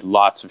course, I've played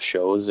lots of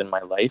shows in my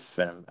life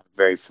and I'm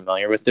very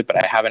familiar with it, but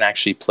I haven't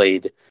actually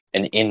played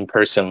an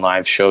in-person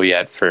live show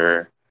yet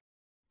for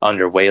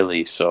Under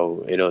Whaley.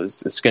 So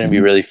it's going to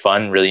be really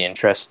fun, really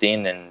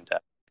interesting, and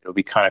it'll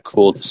be kind of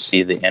cool to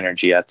see the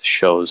energy at the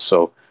shows.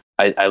 So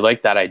I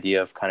like that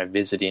idea of kind of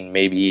visiting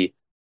maybe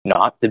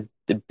not the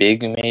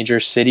big major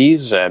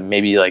cities,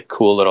 maybe like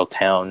cool little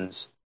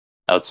towns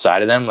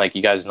outside of them. Like,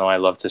 you guys know I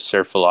love to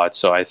surf a lot,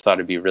 so I thought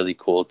it'd be really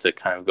cool to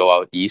kind of go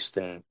out east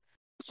and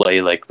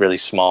play like really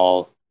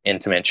small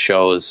intimate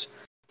shows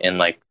in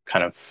like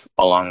kind of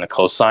along the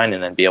coastline,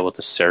 and then be able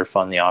to surf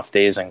on the off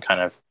days and kind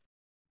of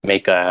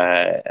make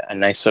a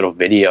nice little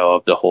video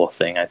of the whole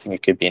thing. I think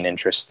it could be an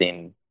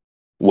interesting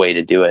way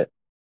to do it.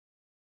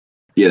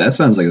 Yeah, that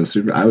sounds like a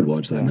super. I would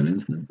watch that in an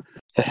instant.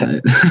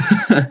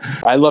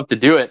 I'd love to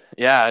do it.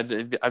 Yeah,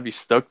 I'd be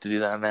stoked to do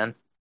that, man.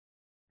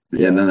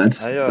 Yeah, no, that's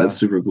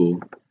super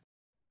cool.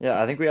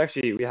 Yeah, I think we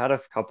had a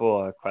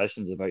couple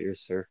questions about your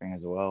surfing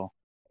as well.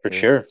 For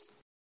sure.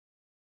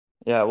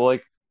 Yeah, well,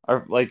 I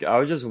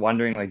was just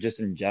wondering, like, just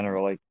in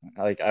general, like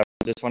I was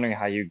just wondering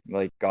how you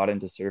like got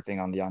into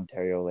surfing on the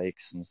Ontario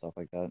lakes and stuff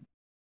like that.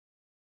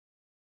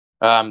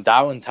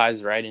 That one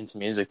ties right into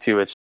music too,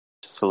 which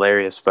is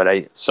hilarious. But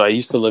I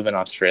used to live in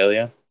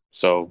Australia,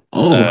 so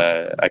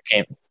I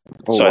came.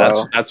 So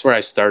wow. That's where I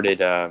started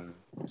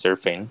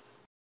surfing,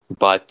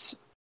 but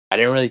I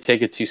didn't really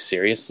take it too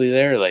seriously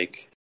there.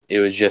 Like, it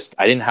was just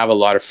I didn't have a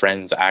lot of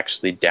friends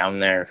actually down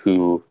there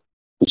who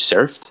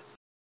surfed.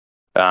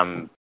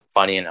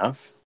 Funny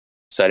enough,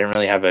 so I didn't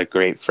really have a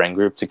great friend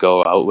group to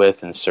go out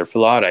with and surf a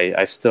lot.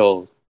 I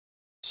still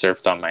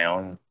surfed on my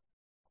own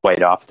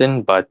quite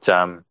often, but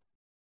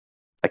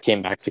I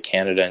came back to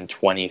Canada in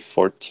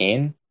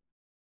 2014,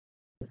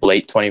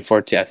 late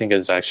 2014. I think it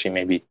was actually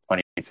maybe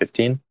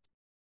 2015.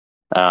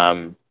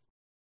 And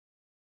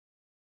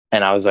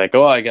I was like,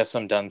 oh, I guess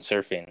I'm done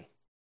surfing.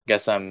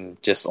 Guess I'm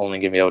just only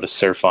going to be able to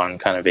surf on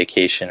kind of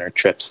vacation or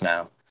trips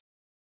now.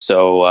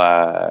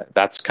 So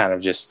that's kind of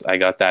just, I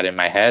got that in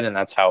my head, and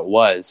that's how it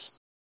was.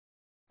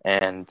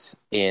 And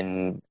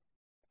in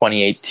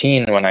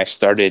 2018, when I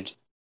started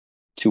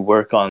to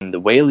work on the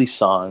Whaley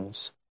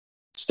songs,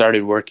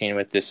 started working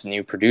with this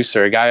new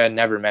producer, a guy I'd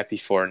never met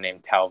before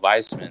named Tal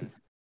Weisman.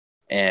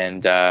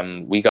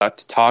 And we got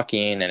to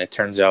talking, and it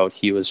turns out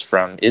he was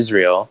from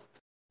Israel,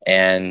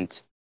 and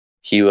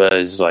he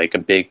was like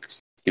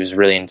he was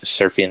really into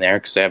surfing there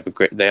because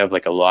they have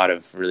like a lot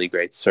of really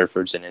great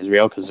surfers in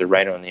Israel because they're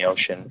right on the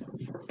ocean.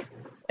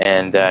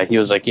 And he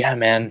was like, yeah,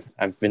 man,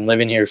 I've been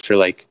living here for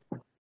like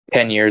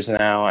 10 years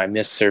now. I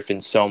miss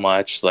surfing so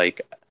much.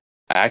 Like,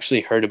 I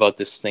actually heard about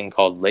this thing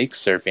called lake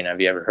surfing. Have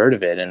you ever heard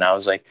of it? And I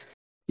was like,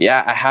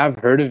 yeah, I have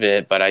heard of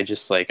it, but I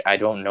just like, I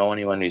don't know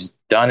anyone who's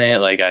done it.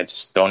 Like, I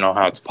just don't know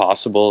how it's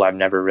possible. I've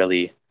never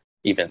really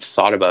even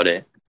thought about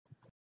it.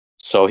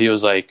 So he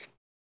was like,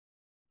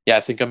 yeah,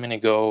 I think I'm going to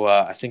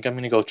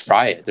go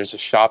try it. There's a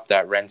shop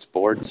that rents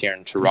boards here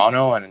in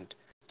Toronto, and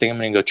I think I'm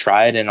going to go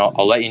try it, and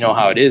I'll let you know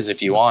how it is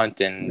if you want.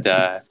 And,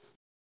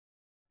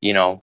 you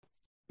know,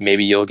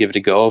 maybe you'll give it a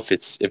go if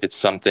it's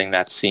something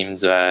that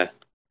seems like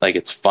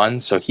it's fun.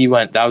 So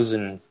that was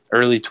in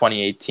early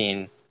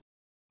 2018.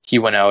 He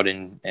went out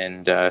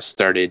and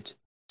started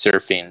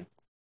surfing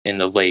in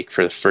the lake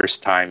for the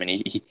first time. And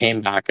he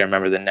came back. I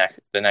remember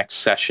the next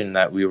session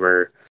that we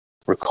were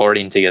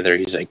recording together,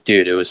 he's like,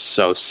 dude, it was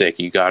so sick.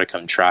 You got to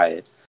come try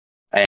it.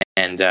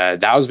 And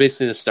that was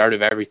basically the start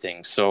of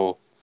everything. So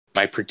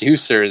my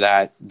producer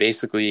that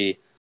basically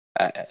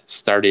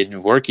started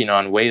working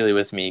on Whaley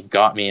with me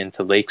got me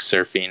into lake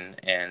surfing.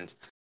 And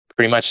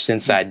pretty much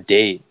since that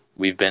date,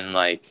 we've been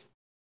like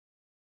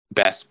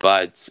best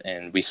buds,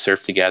 and we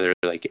surf together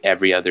like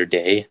every other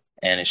day.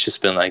 And it's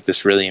just been like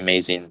this really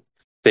amazing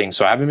thing.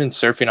 So I haven't been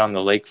surfing on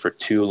the lake for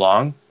too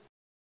long.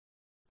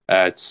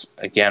 It's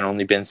again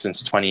only been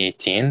since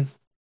 2018,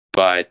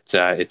 but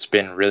it's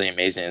been really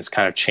amazing. It's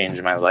kind of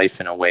changed my life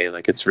in a way.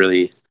 Like, it's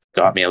really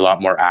got me a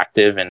lot more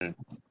active, and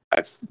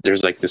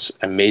there's like this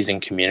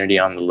amazing community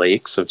on the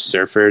lakes of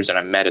surfers, and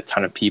I met a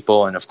ton of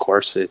people. And of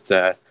course, it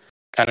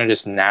kind of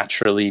just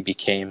naturally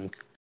became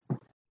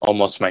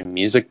almost my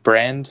music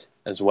brand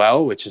as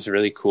well, which is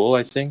really cool,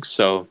 I think.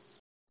 So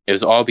it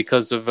was all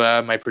because of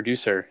my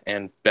producer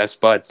and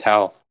best bud,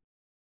 Tal.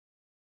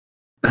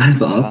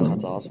 That's awesome.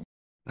 That's awesome.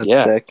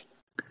 That's sick.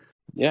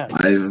 Yeah.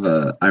 I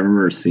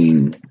remember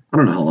seeing, I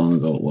don't know how long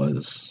ago it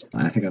was.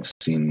 I think I've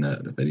seen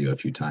the video a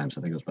few times.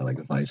 I think it was by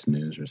like Vice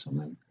News or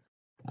something.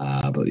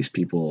 But these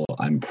people,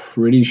 I'm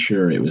pretty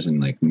sure it was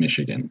in like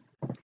Michigan.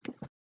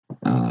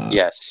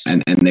 Yes.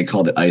 And they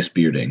called it ice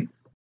bearding.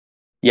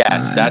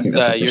 Yes, that's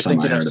the first time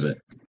I heard of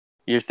it.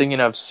 You're thinking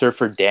of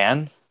Surfer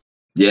Dan?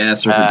 Yeah,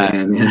 Surfer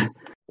Dan, yeah.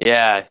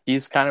 Yeah,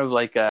 he's kind of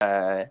like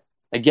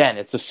again,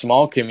 it's a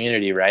small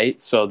community,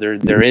 right? So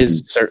there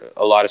is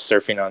a lot of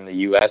surfing on the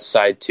U.S.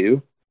 side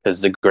too,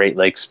 because the Great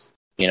Lakes,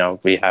 you know,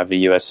 we have the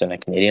U.S. and a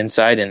Canadian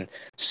side, and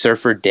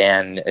Surfer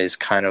Dan is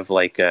kind of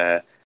like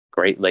a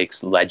Great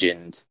Lakes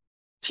legend.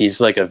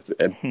 He's like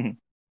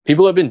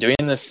people have been doing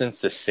this since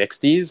the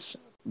 60s.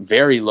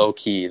 Very low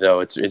key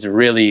though. It's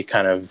really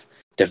kind of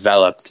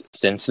developed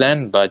since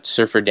then, but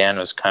Surfer Dan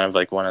was kind of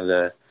like one of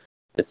the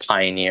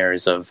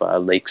pioneers of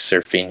lake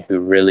surfing who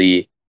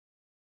really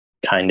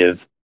kind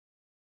of,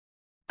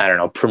 I don't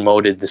know,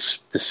 promoted the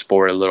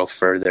sport a little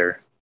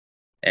further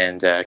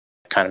and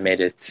kind of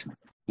made it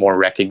more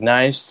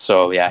recognized.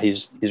 So yeah,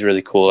 he's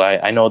really cool.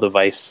 I know the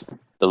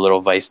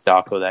little Vice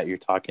doco that you're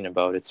talking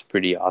about. It's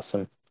pretty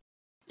awesome.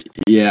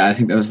 Yeah, I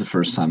think that was the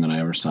first time that I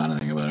ever saw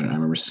anything about it. I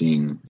remember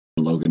seeing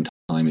Logan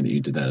telling me that you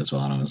did that as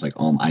well, and I was like,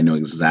 oh, I know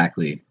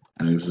exactly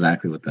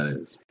what that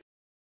is.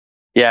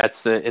 Yeah,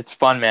 it's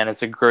fun, man.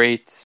 It's a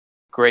great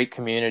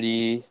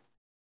community.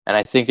 And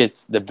I think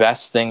it's the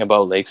best thing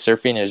about lake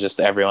surfing is just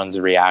everyone's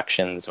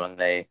reactions when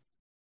they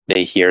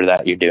hear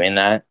that you're doing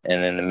that,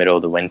 and in the middle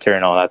of the winter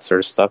and all that sort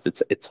of stuff.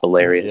 It's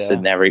hilarious. Yeah.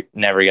 It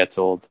never gets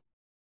old.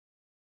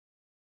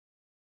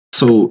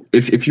 So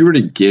if you were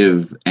to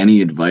give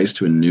any advice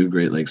to a new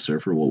Great Lakes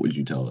surfer, what would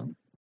you tell them?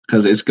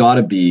 Because it's got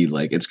to be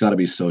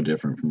so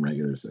different from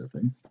regular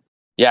surfing.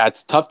 Yeah,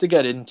 it's tough to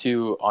get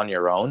into on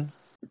your own.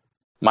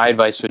 My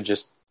advice would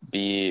just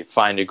be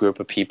find a group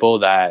of people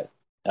that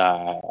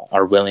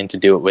are willing to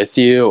do it with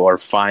you, or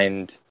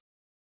find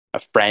a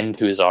friend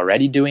who's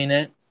already doing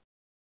it.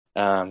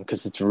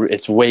 Because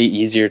it's way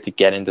easier to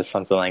get into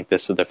something like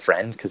this with a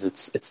friend, because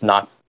it's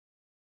not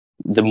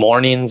the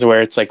mornings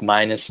where it's like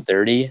minus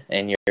 30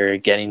 and you're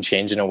getting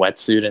changed in a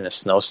wetsuit in a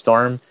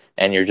snowstorm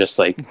and you're just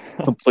like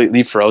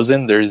completely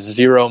frozen. There's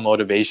zero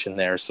motivation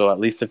there. So at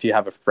least if you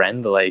have a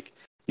friend, like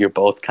you're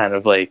both kind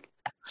of like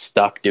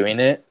stuck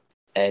doing it,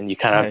 and you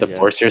kind of have to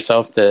force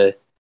yourself to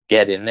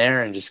get in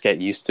there and just get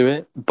used to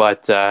it.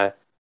 But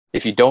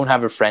if you don't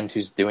have a friend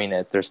who's doing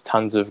it, there's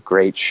tons of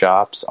great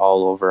shops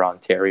all over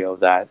Ontario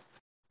that,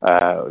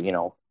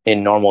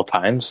 in normal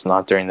times,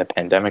 not during the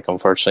pandemic,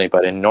 unfortunately,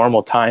 but in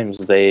normal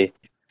times, they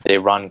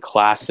run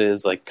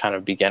classes, like kind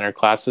of beginner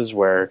classes,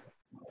 where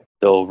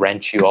they'll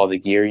rent you all the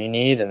gear you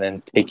need and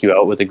then take you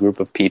out with a group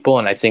of people.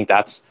 And I think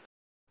that's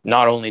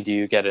not only do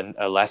you get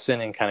a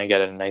lesson and kind of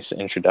get a nice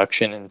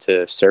introduction into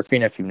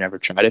surfing if you've never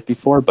tried it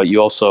before, but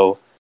you also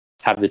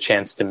have the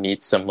chance to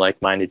meet some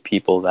like-minded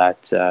people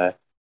that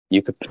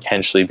you could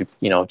potentially,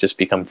 just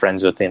become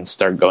friends with and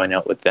start going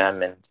out with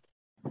them. And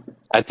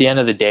at the end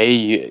of the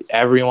day,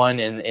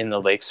 everyone in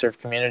the lake surf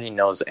community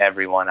knows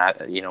everyone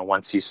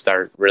once you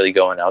start really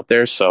going out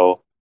there. So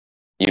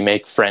you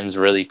make friends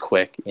really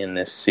quick in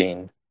this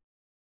scene.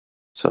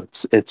 So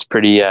it's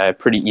pretty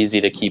easy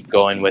to keep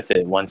going with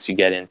it once you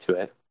get into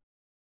it.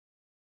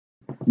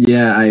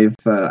 Yeah,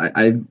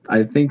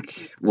 I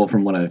think, well,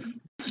 from what I've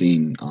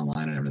seen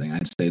online and everything,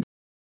 I'd say it's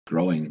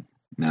growing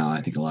now.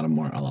 I think a lot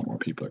more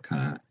people are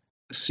kind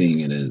of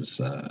seeing it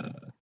as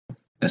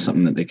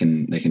something that they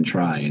can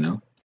try,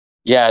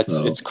 Yeah,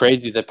 it's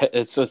crazy.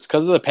 It's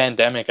because of the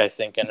pandemic, I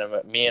think, and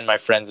me and my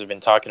friends have been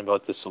talking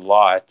about this a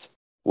lot,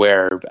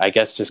 where I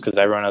guess just because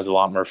everyone has a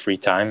lot more free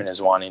time and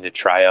is wanting to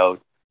try out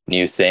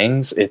new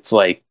things, it's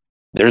like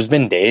there's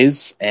been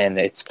days, and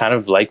it's kind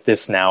of like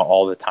this now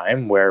all the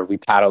time, where we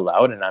paddle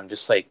out and I'm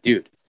just like,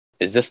 dude,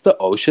 is this the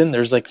ocean?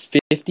 There's like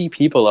 50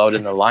 people out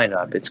in the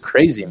lineup. It's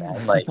crazy,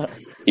 man. Like,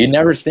 you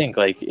never think,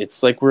 like,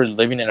 it's like we're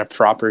living in a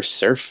proper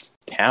surf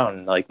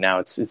town. Like, now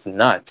it's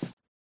nuts.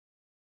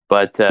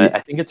 But I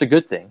think it's a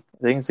good thing.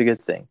 It's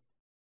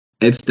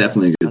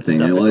definitely a good thing.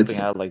 Definitely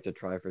something I'd like to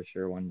try for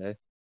sure one day.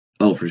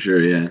 Oh, for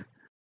sure, yeah.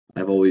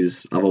 I've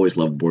always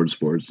loved board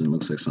sports, and it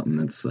looks like something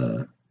that's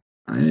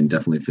it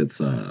definitely fits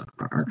our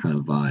kind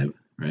of vibe,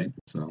 right?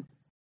 So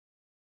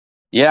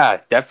yeah,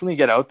 definitely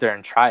get out there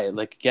and try it.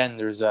 Like, again,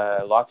 there's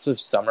lots of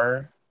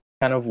summer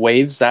kind of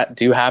waves that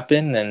do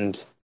happen,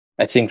 and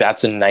I think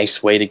that's a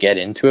nice way to get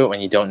into it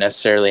when you don't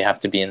necessarily have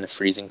to be in the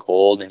freezing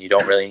cold and you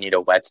don't really need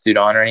a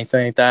wetsuit on or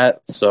anything like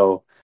that.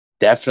 So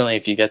definitely,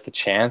 if you get the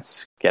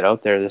chance, get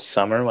out there this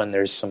summer when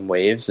there's some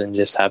waves and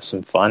just have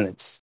some fun.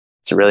 It's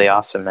really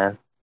awesome, man.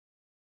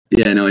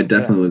 Yeah, no, it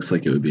definitely looks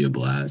like it would be a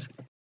blast.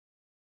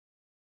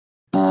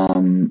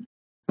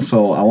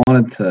 So I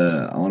wanted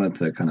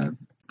to kind of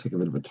take a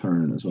bit of a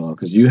turn as well,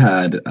 because you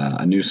had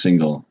a new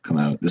single come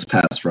out this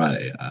past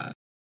Friday,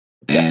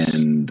 Yes.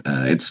 And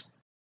it's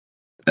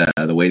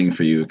the Waiting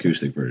for You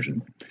acoustic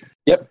version.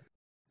 Yep.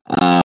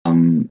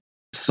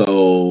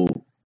 So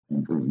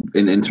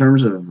in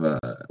terms of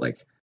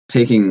like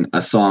taking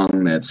a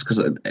song that's, because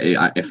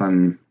if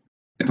I'm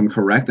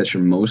correct, that's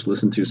your most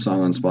listened to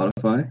song on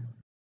Spotify.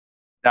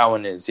 That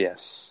one is,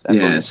 yes.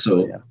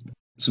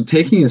 So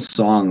taking a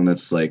song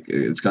that's like,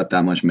 it's got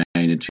that much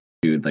magnitude,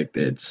 like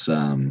it's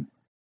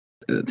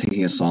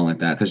taking a song like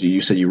that, because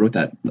you said you wrote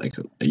that like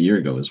a year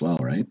ago as well,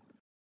 right?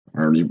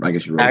 Or I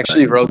guess you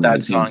wrote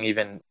that song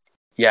even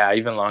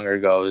longer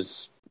ago. It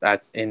was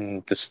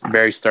in the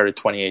very start of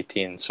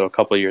 2018, so a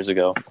couple of years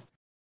ago.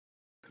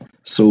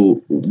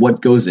 So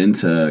what goes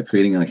into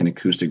creating like an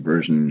acoustic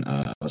version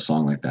of a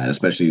song like that,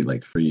 especially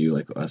like for you,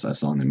 like a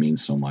song that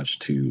means so much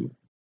to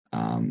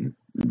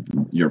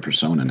your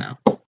persona now?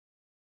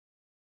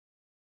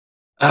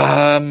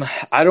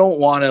 I don't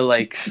want to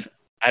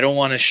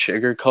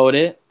sugarcoat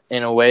it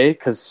in a way,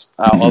 because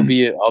I'll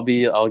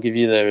give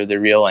you the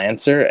real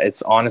answer.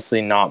 It's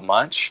honestly not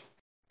much,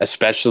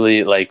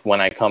 especially like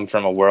when I come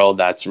from a world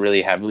that's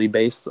really heavily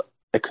based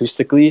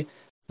acoustically.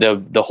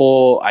 The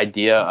whole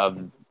idea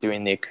of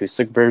doing the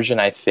acoustic version,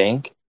 I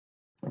think,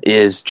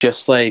 is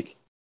just like,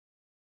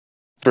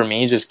 for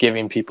me, just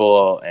giving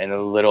people a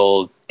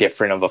little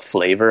different of a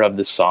flavor of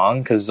the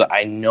song, because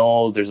I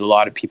know there's a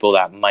lot of people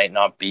that might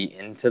not be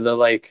into the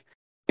like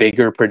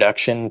bigger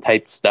production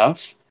type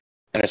stuff.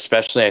 And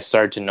especially I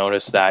started to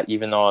notice that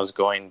even though I was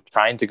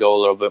trying to go a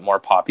little bit more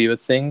poppy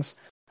with things,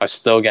 I was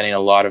still getting a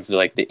lot of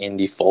like the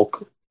indie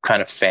folk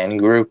kind of fan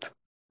group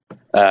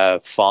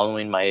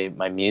following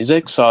my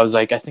music. So I was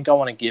like, I think I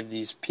want to give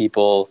these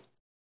people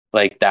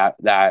like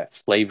that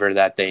flavor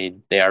that they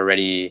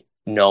already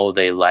know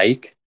they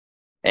like,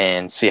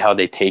 and see how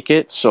they take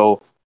it.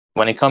 So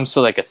when it comes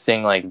to like a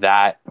thing like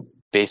that,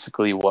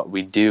 basically what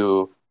we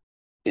do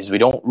is we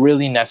don't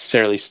really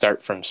necessarily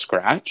start from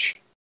scratch,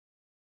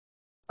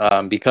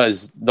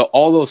 because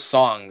all those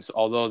songs,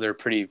 although they're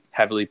pretty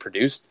heavily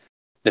produced,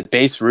 the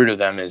base root of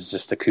them is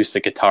just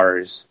acoustic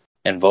guitars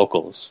and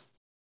vocals.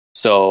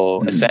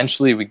 So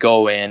essentially we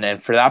go in,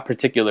 and for that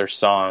particular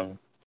song,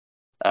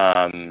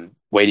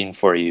 Waiting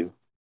for You,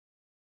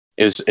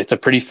 it's a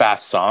pretty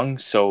fast song.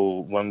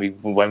 So when we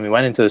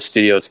went into the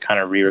studio to kind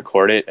of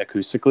re-record it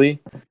acoustically,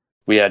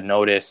 we had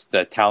noticed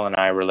that Tal and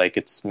I were like,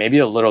 it's maybe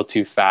a little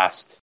too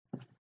fast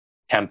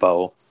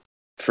tempo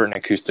for an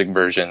acoustic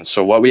version.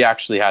 So what we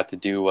actually had to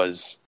do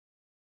was,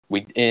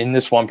 in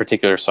this one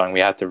particular song, we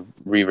had to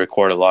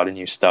re-record a lot of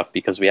new stuff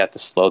because we had to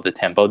slow the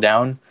tempo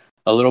down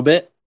a little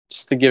bit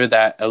just to give it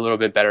that a little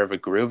bit better of a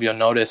groove. You'll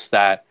notice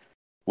that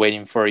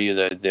Waiting for You,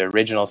 the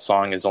original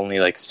song is only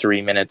like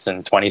 3 minutes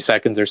and 20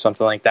 seconds or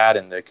something like that,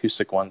 and the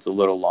acoustic one's a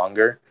little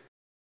longer,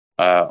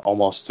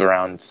 almost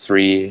around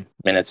 3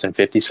 minutes and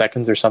 50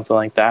 seconds or something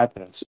like that.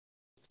 And it's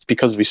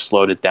because we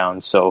slowed it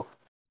down. So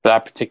for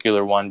that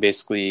particular one,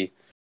 basically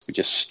we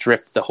just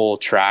stripped the whole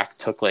track,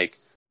 took like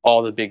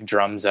all the big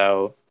drums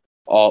out,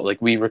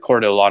 we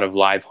recorded a lot of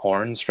live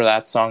horns for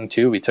that song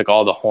too. We took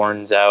all the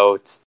horns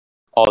out,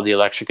 all the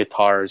electric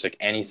guitars, like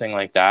anything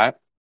like that.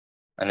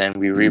 And then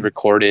we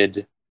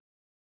re-recorded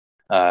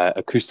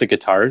acoustic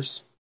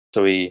guitars.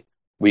 So we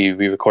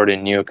recorded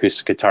a new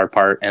acoustic guitar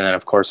part, and then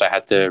of course I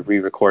had to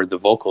re-record the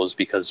vocals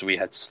because we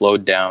had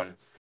slowed down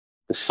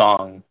the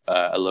song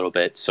a little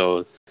bit.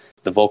 So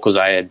the vocals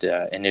I had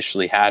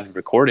initially had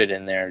recorded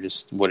in there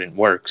just wouldn't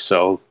work.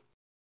 So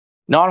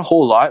not a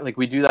whole lot. Like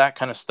we do that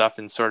kind of stuff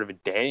in sort of a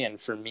day, and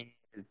for me,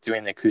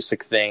 doing the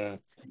acoustic thing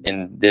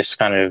in this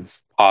kind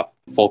of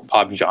folk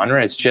pop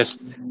genre, it's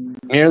just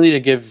merely to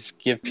give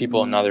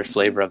people another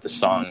flavor of the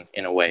song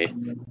in a way.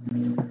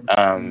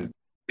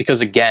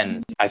 Because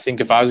again, I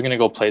think if I was going to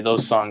go play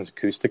those songs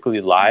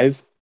acoustically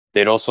live,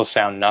 they'd also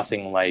sound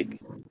nothing like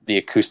the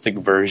acoustic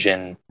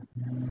version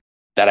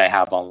that I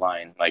have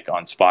online, like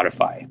on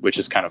Spotify, which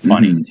is kind of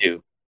funny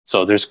too.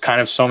 So there's kind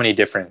of so many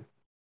different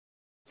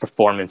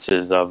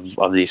performances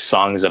of these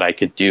songs that I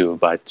could do.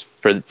 But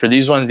for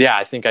these ones, yeah,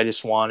 I think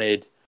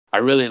I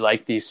really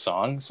like these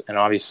songs, and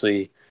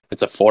obviously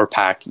it's a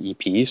 4-pack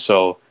EP,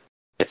 so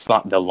it's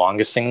not the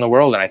longest thing in the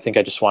world, and I think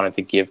I just wanted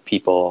to give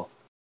people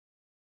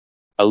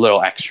a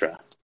little extra,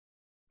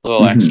 a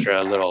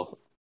little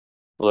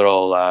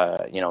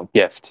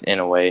gift in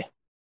a way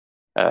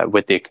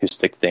with the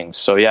acoustic things.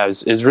 So yeah,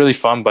 it's really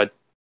fun, but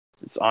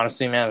it's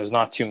honestly, man, there's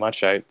not too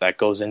much that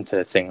goes into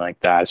a thing like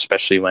that,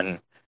 especially when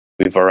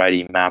we've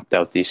already mapped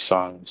out these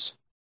songs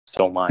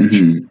so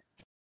much.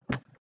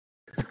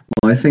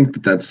 Well, I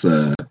think that's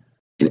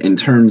in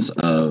terms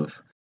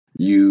of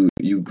you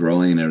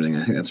growing and everything,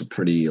 I think that's a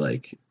pretty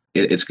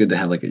it's good to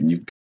have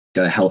you've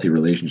got a healthy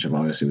relationship,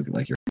 obviously, with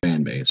like your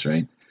fan base,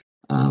 right?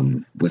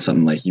 With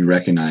something like you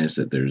recognize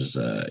that there's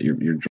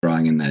you're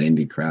drawing in that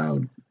indie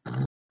crowd,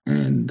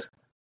 and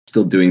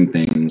still doing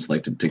things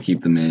like to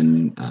keep them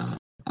in,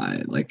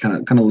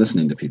 kind of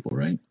listening to people,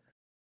 right?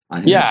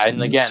 I think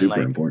and again,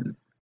 super important.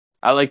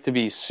 I like to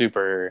be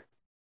super.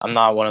 I'm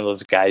not one of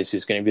those guys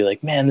who's going to be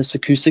like, man, this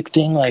acoustic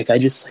thing, I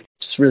just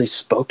really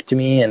spoke to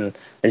me, and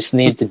I just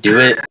need to do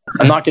it.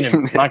 I'm not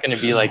gonna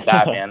be like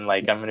that, man.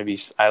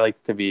 I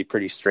like to be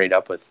pretty straight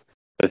up with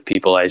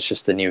people. It's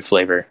just a new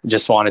flavor. I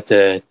just wanted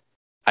to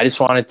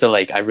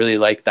I really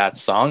like that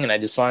song, and I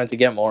just wanted to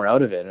get more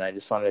out of it, and I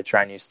just wanted to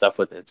try new stuff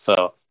with it.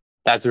 So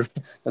that's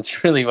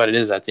really what it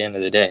is at the end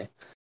of the day.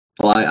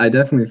 Well, I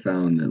definitely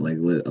found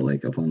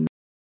that upon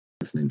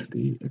listening to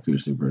the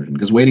acoustic version,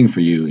 because Waiting for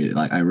You,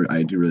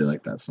 I do really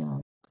like that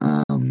song,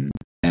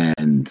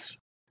 and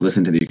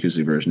listening to the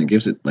acoustic version, it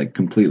gives it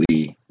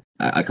completely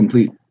a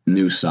complete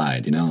new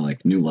side,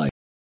 new life,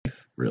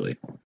 really.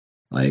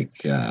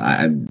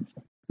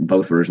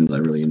 Both versions I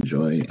really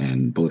enjoy,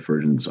 and both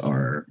versions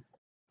are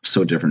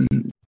so different,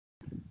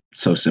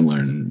 so similar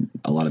in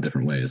a lot of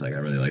different ways. I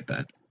really like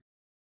that.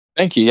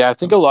 Thank you. Yeah, I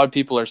think a lot of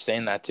people are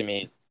saying that to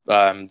me.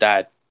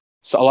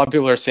 So a lot of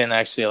people are saying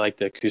actually I like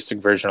the acoustic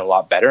version a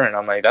lot better, and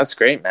I'm like, that's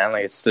great, man.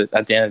 It's at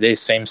the end of the day,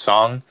 same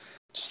song,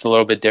 just a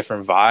little bit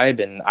different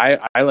vibe, and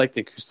I like the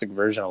acoustic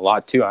version a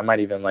lot too. I might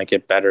even like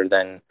it better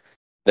than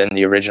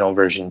the original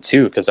version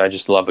too, because I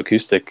just love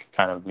acoustic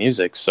kind of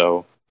music.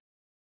 So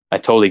I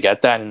totally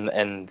get that,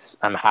 and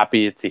I'm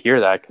happy to hear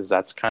that, because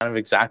that's kind of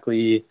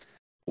exactly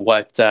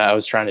what I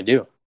was trying to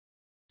do.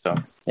 So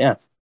yeah,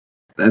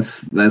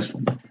 that's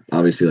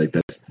obviously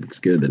that's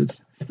good that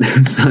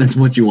it's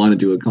what you wanted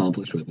to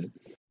accomplish with it.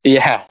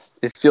 Yeah,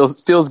 it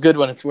feels good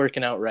when it's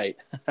working out right.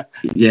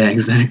 Yeah,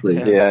 exactly.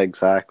 Yeah,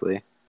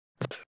 exactly.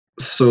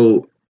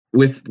 So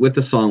with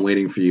the song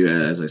Waiting for You,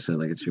 as I said,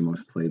 it's your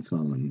most played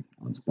song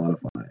on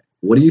Spotify.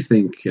 What do you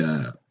think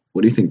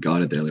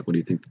got it there? What do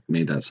you think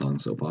made that song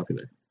so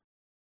popular?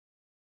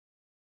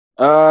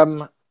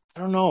 I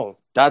don't know.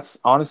 That's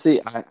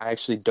honestly, I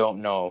actually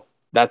don't know.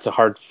 That's a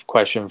hard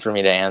question for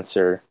me to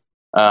answer.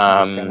 It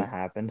just kind of Um,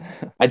 happened.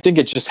 I think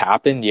it just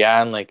happened,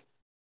 yeah, and like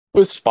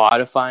with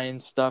Spotify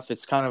and stuff,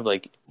 it's kind of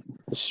like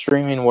the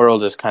streaming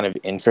world is kind of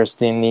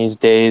interesting these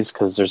days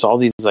because there's all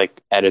these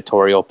like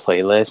editorial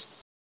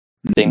playlists,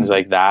 things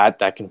like that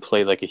can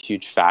play like a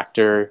huge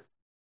factor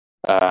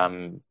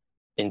um,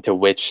 into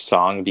which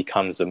song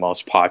becomes the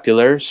most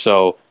popular.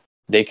 So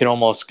they can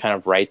almost kind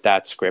of write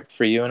that script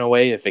for you in a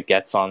way if it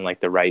gets on like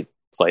the right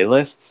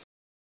playlists.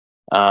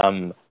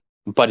 Um,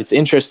 but it's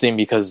interesting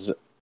because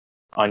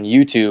on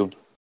YouTube,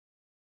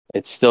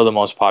 it's still the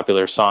most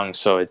popular song.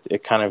 So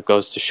it kind of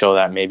goes to show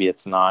that maybe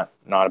it's not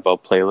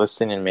about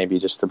playlisting and maybe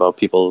just about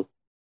people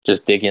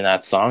just digging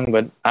that song.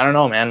 But I don't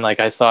know, man. Like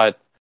I thought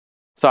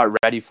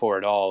Ready for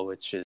It All,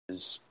 which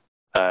is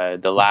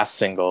the last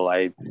single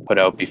I put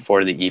out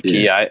before the EP.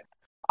 Yeah.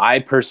 I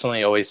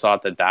personally always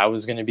thought that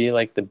was going to be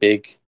like the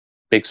big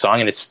song,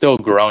 and it's still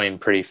growing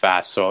pretty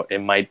fast. So it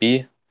might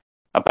be,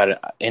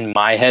 but in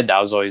my head, that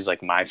was always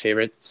like my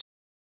favorite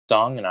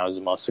song, and I was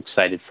the most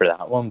excited for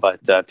that one.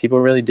 But people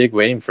really dig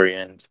Waiting for You,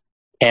 and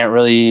can't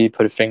really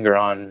put a finger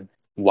on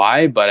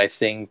why. But I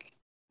think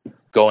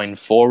going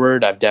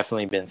forward, I've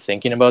definitely been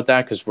thinking about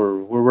that because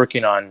we're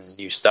working on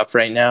new stuff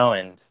right now,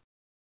 and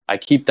I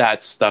keep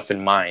that stuff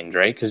in mind,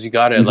 right? Because you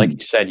gotta, like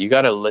you said, you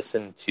gotta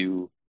listen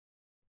to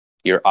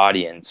your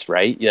audience,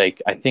 right?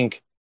 Like I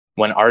think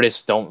when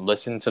artists don't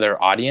listen to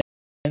their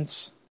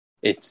audience,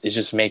 it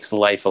just makes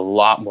life a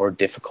lot more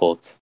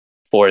difficult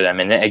for them.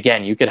 And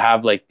again, you could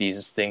have like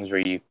these things where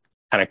you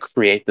kind of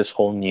create this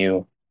whole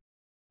new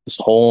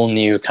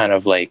kind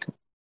of like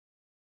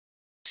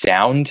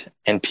sound,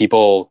 and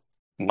people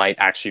might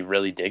actually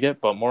really dig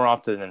it. But more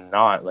often than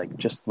not, like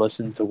just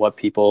listen to what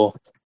people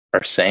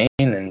are saying,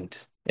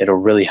 and it'll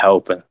really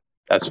help. And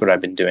that's what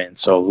I've been doing.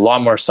 So a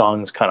lot more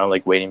songs kind of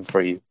like Waiting for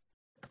You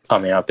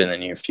coming up in the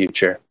near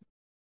future.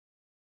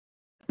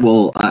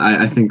 Well,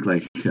 I think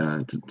like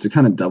to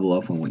kind of double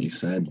up on what you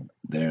said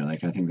there,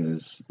 like I think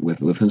there's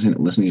with listening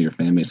to your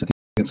fan base, I think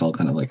it's all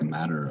kind of like a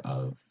matter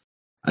of,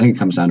 I think it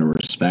comes down to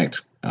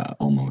respect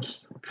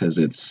almost, because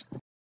it's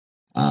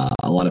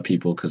a lot of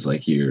people, because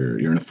like you're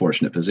in a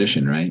fortunate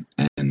position, right?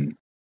 And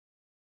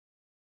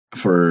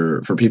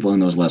for people in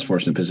those less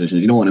fortunate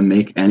positions, you don't want to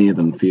make any of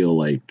them feel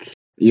like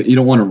you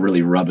don't want to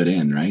really rub it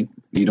in, right?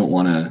 You don't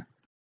want to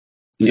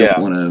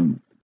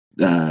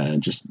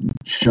just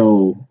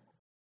show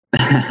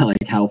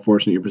like how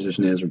fortunate your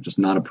position is, or just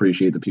not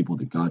appreciate the people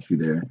that got you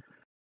there.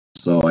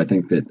 So I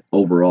think that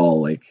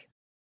overall, like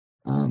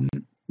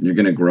you're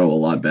going to grow a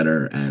lot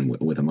better and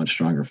with a much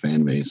stronger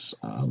fan base,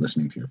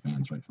 listening to your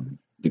fans right from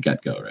the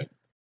get-go, right?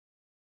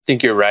 I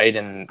think you're right,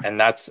 and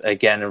that's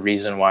again a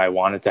reason why I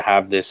wanted to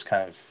have this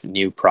kind of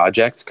new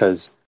project,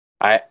 because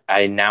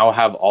I now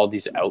have all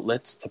these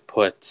outlets to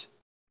put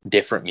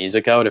different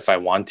music out if I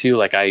want to.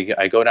 Like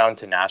I go down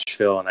to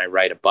Nashville and I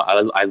write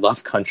I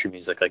love country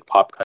music, like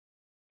pop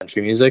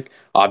country music.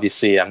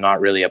 Obviously, I'm not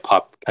really a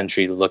pop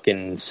country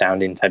looking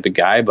sounding type of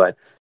guy, but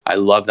I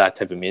love that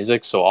type of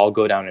music. So I'll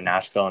go down to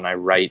Nashville and I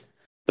write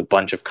a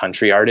bunch of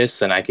country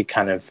artists, and I could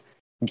kind of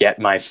get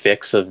my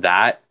fix of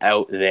that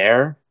out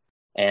there.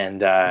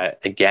 And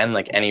again,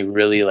 like any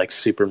really like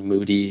super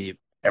moody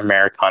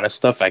Americana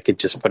stuff, I could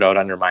just put out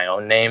under my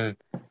own name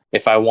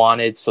if I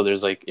wanted. So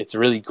there's like, it's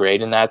really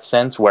great in that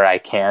sense where I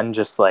can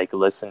just like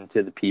listen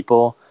to the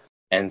people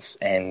and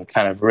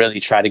kind of really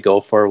try to go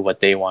for what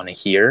they want to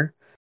hear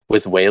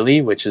with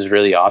Whaley, which is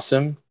really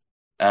awesome.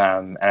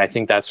 And I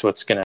think that's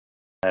what's going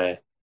to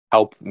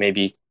help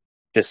maybe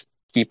just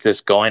keep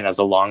this going as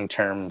a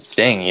long-term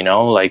thing, you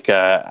know, like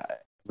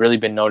really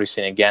been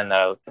noticing again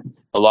that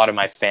a lot of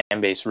my fan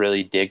base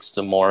really digs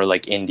the more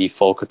like indie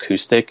folk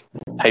acoustic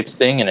type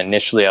thing. And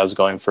initially I was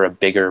going for a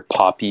bigger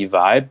poppy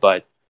vibe,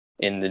 but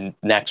in the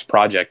next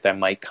project, I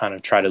might kind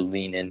of try to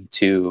lean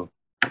into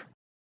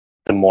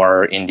the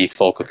more indie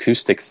folk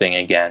acoustic thing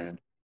again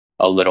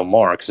a little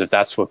more. Because if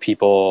that's what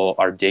people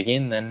are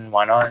digging, then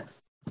why not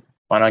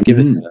give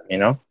it to them, you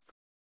know?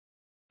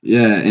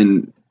 Yeah,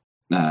 and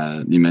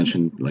you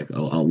mentioned like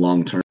a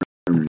long term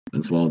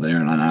as well there,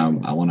 and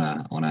I want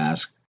to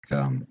ask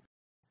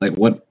like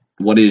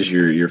what is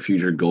your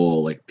future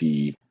goal, like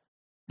the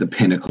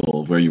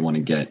pinnacle of where you want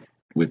to get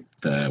with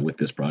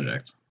this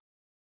project?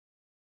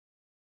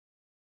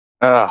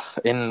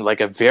 In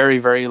like a very,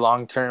 very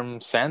long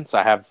term sense,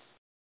 I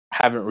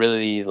haven't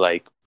really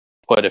like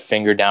put a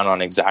finger down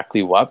on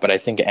exactly what, but I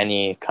think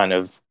any kind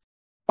of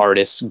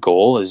artist's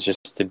goal is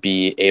just to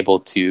be able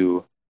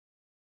to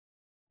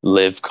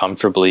live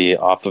comfortably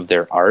off of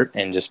their art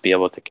and just be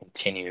able to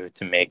continue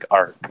to make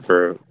art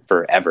for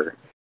forever.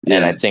 Yeah.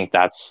 And I think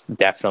that's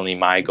definitely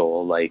my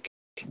goal. Like,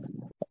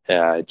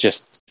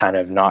 just kind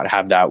of not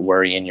have that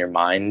worry in your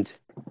mind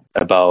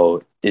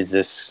about,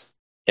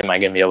 am I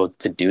going to be able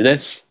to do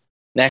this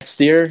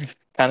next year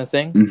kind of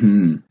thing.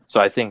 Mm-hmm.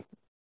 So I think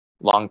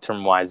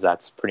long-term wise,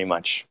 that's pretty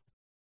much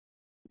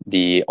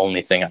the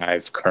only thing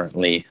I've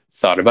currently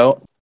thought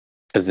about.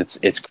 because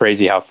it's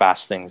crazy how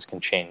fast things can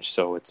change.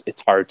 So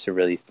it's hard to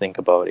really think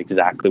about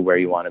exactly where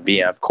you want to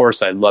be. Of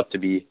course, I'd love to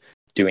be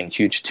doing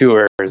huge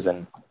tours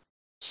and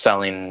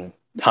selling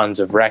tons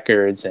of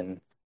records and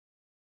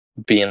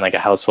being like a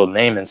household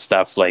name and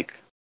stuff. Like,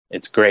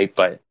 it's great,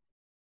 but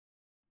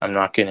I'm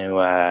not going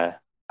to.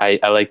 I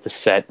like to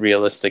set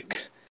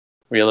realistic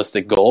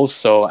goals.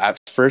 So at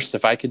first,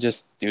 if I could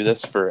just do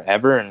this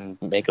forever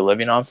and make a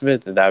living off of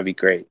it, that would be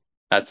great.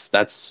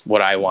 That's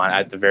what I want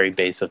at the very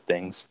base of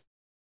things.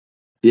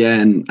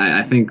 Yeah, and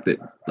I think that,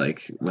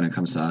 like, when it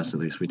comes to us, at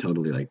least, we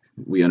totally, like,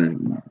 we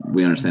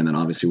understand that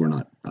obviously we're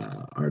not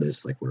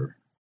artists. Like, we're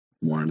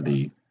more into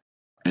the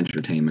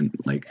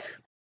entertainment, like,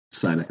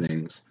 side of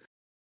things.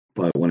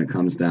 But when it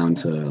comes down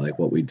to, like,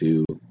 what we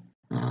do,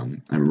 I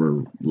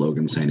remember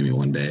Logan saying to me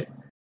one day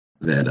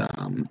that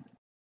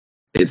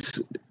it's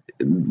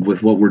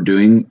with what we're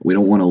doing, we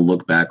don't want to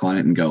look back on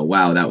it and go,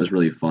 wow, that was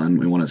really fun.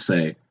 We want to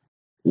say,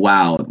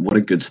 wow, what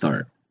a good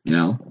start, you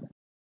know?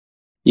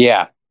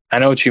 Yeah, I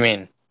know what you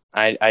mean.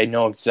 I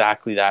know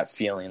exactly that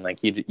feeling.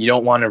 Like, you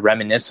don't want to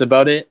reminisce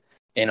about it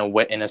in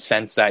a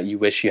sense that you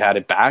wish you had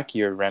it back.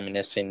 You're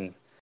reminiscing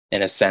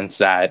in a sense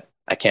that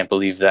I can't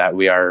believe that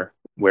we are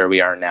where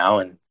we are now,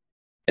 and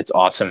it's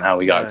awesome how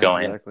we got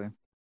going.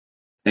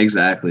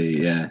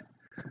 Exactly, yeah.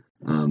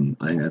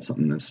 I think that's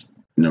something that's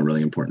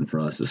really important for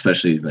us,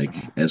 especially like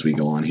as we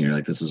go on here.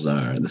 Like, this was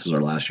our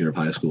last year of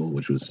high school,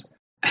 which was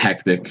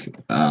hectic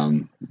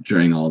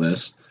during all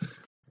this.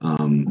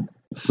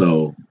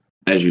 So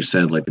as you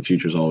said, like, the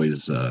future's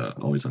always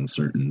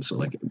uncertain. So,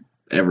 like,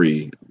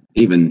 we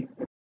don't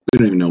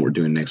even know what we're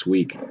doing next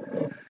week.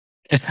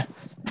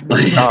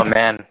 Oh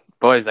man,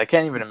 boys, I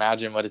can't even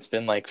imagine what it's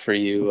been like for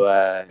you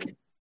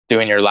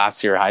doing your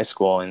last year of high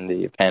school in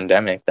the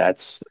pandemic.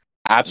 That's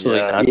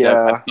absolutely nuts.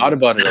 Yeah. I've thought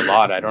about it a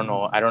lot. I don't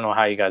know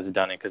how you guys have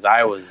done it, because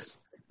I was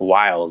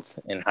wild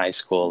in high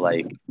school.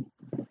 Like,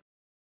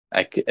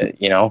 I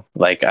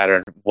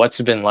don't. What's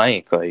it been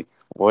like? Like,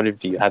 what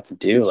have you had to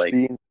do?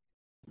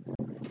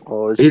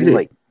 It's been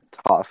like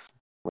tough.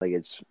 Like,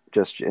 it's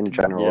just in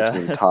general, It's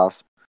been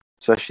tough,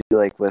 especially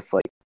like with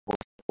like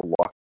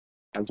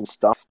lockdowns and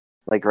stuff.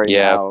 Like right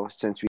now,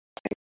 since we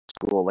came to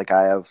school, like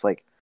I have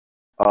like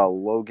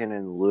Logan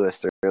and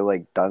Lewis, they're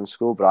like done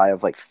school, but I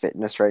have like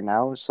fitness right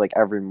now. So like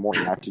every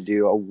morning I have to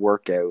do a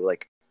workout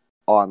like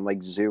on like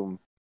a Zoom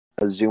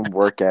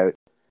workout.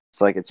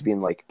 So like it's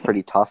been like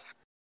pretty tough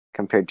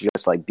compared to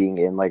just like being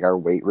in like our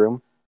weight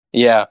room.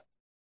 Yeah.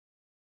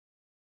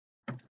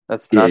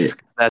 That's nuts. Yeah.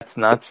 That's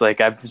nuts.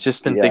 Like, I've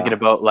just been thinking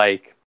about,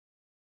 like,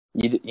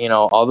 you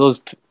know, all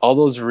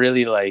those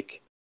really,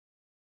 like,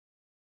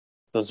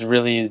 those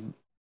really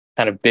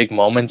kind of big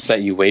moments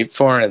that you wait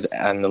for in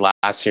the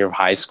last year of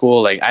high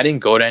school. Like, I didn't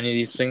go to any of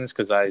these things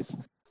because I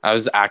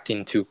was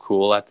acting too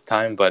cool at the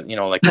time, but, you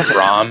know, like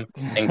prom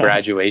and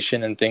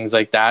graduation and things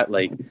like that,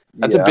 like,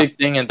 that's a big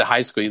thing in the high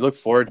school. You look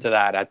forward to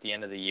that at the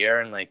end of the year,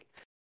 and, like,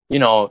 you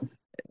know,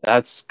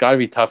 that's got to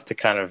be tough to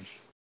kind of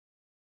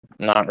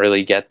not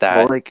really get that.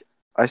 Well, like,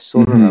 I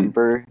still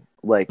remember,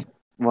 like,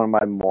 when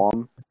my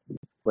mom,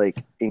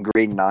 like, in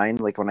grade 9,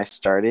 like, when I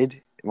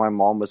started, my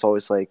mom was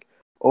always like,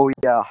 oh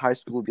yeah, high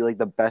school will be like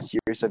the best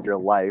years of your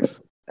life.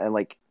 And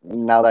like,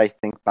 now that I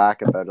think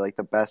back about it, like,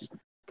 the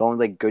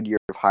only like good year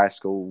of high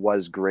school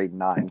was grade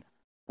 9.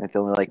 Like, the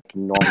only like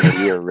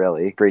normal year,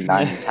 really, grade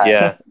 9 and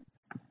 10.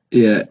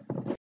 Yeah.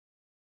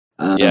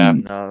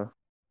 No.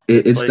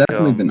 It's like,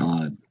 definitely been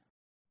odd.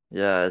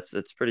 Yeah,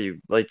 it's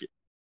pretty, like,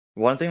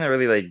 one thing that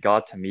really like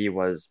got to me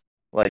was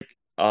like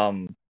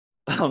on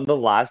the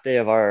last day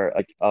of our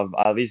of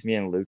at least me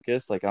and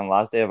Lucas, like on the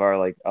last day of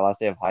our last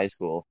day of high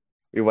school,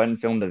 we went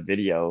and filmed a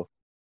video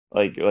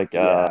out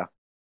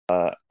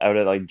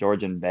at like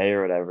Georgian Bay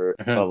or whatever.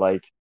 But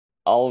like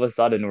all of a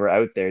sudden we're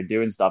out there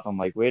doing stuff. I'm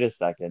like, wait a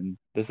second,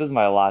 this is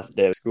my last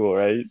day of school,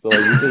 right? So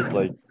like we just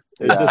like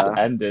it just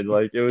ended,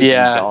 like it was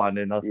gone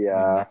and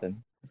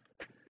nothing.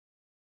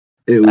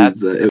 It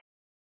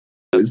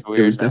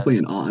was definitely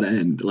an odd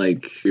end.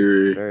 Like,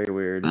 you're very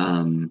weird.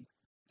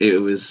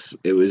 It was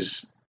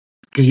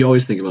because you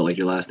always think about like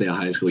your last day of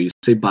high school. You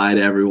say bye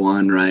to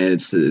everyone, right?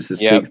 It's this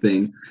big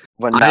thing.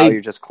 But now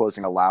you're just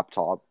closing a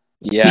laptop.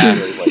 Yeah,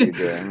 really what you're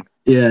doing.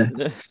 Yeah.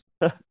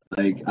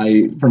 Like,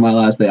 for my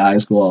last day of high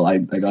school, I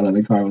got in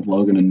the car with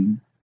Logan and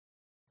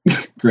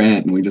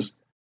Grant, and we just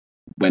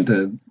went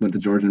to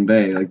Georgian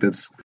Bay. Like,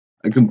 that's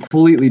a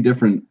completely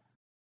different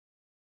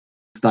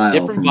style.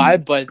 Different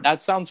vibe, but that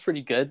sounds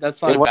pretty good.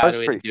 That's not a bad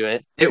way to do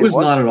it. It was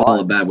not at all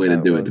a bad way to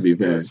do it, to be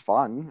fair. It was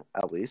fun,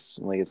 at least.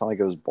 Like, it's not like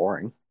it was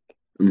boring.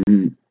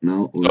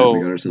 No, we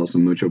got ourselves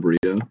some mucho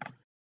burrito.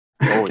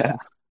 Oh yeah.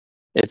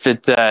 If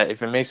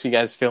it makes you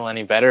guys feel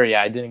any better,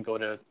 I didn't go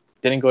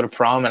to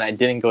prom, and I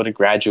didn't go to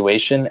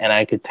graduation, and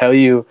I could tell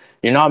you,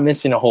 you're not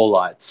missing a whole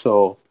lot.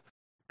 So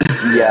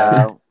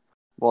yeah,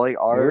 well,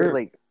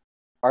 like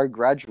our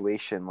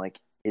graduation like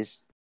is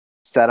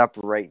set up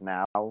right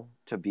now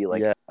to be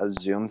like a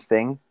Zoom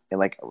thing, and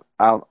like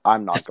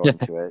I'm not going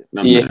to it.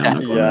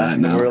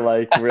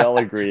 We all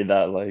agreed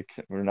that like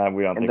we don't.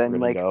 And think then we're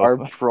like go. Our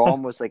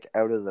prom was like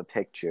out of the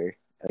picture.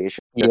 Like, it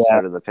should just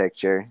out of the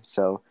picture.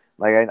 So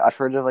like I've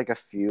heard of like a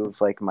few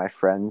of like my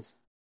friends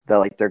that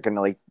like they're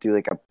gonna like do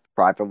like a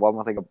private one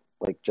with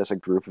like just a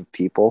group of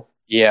people.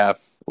 Yeah.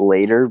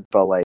 Later,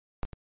 but like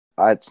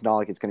it's not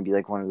like it's gonna be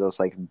like one of those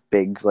like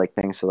big like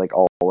things for like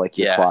all like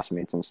your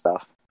classmates and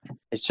stuff.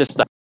 It's just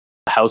a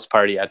house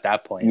party at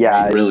that point.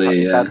 Yeah, right?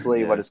 Really. That's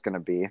really what it's gonna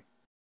be.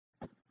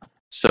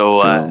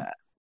 So I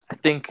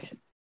think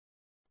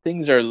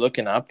things are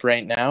looking up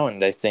right now,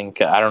 and I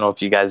think I don't know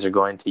if you guys are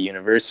going to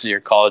university or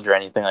college or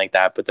anything like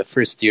that, but the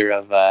first year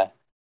of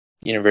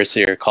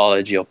university or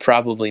college, you'll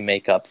probably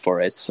make up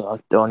for it. So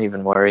don't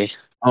even worry.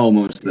 Oh,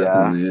 most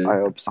definitely. Yeah, I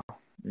hope so.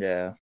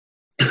 Yeah.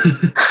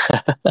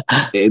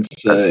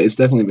 It's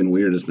definitely been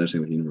weird, especially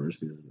with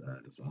universities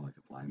as well, like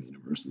applying to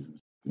universities.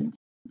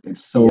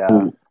 It's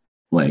so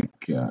like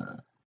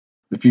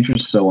the future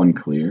is so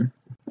unclear.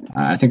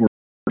 I think we're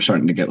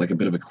starting to get like a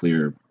bit of a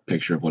clear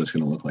picture of what it's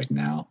going to look like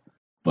now.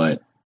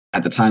 But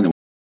at the time that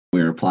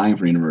we were applying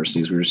for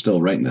universities, we were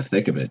still right in the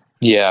thick of it.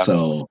 Yeah.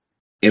 So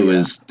it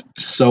was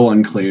so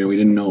unclear. We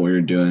didn't know what we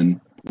were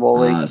doing.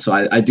 Well, so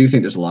I do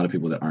think there's a lot of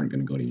people that aren't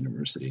going to go to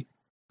university.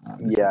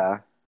 Yeah.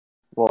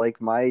 Well,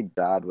 like my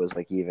dad was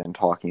like even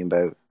talking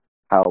about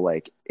how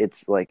like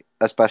it's like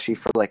especially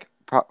for like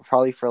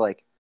probably for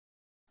like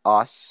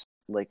us,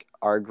 like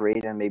our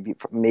grade and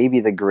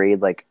maybe the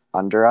grade like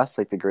under us,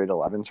 like the grade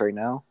 11s right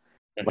now.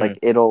 Mm-hmm. Like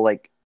it'll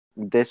like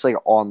this like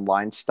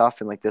online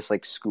stuff and like this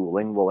like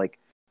schooling will like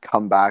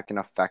come back and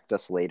affect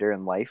us later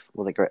in life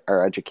with like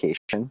our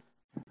education,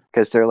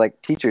 because they're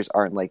like teachers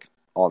aren't like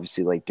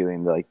obviously like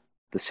doing the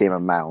same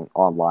amount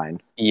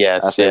online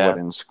as they would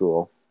in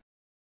school.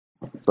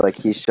 So, like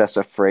he's just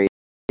afraid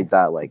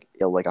that like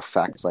it'll like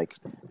affect like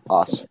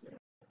us.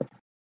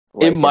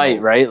 Like, it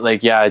might, right?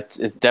 Like it's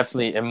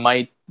definitely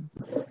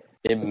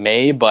it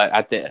may, but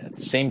at the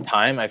same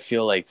time, I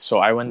feel like so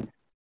I went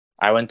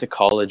to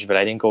college, but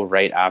I didn't go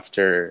right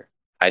after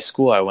high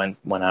school. I went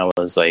when I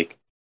was like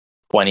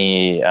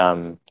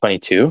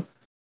 22,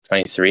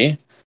 23.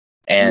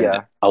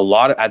 And a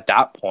lot at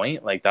that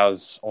point, like that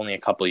was only a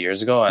couple of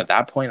years ago. At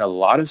that point, a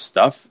lot of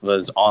stuff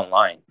was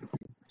online.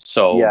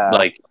 So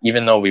like,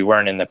 even though we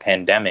weren't in the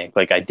pandemic,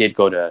 like I did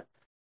go to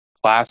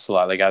class a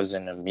lot. Like I was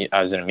in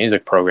a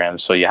music program,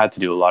 so you had to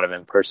do a lot of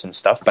in-person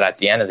stuff. But at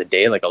the end of the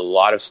day, like a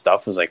lot of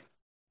stuff was like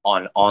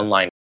on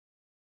online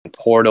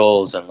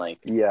portals and like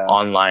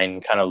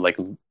online kind of like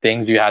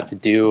things you had to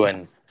do.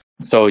 And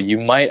so it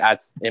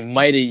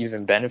might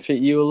even benefit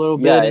you a little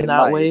bit in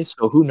that way.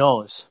 So who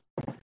knows?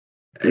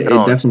 It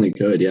definitely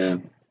could, yeah.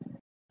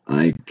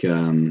 Like,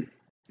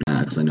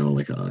 because I know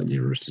like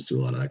universities do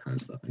a lot of that kind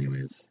of stuff,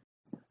 anyways.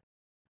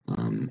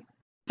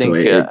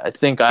 I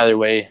think either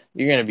way,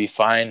 you're gonna be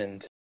fine,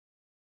 and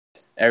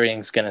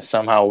everything's gonna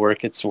somehow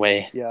work its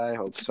way. Yeah, I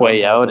hope its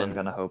way out. That's what I'm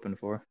kind of hoping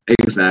for.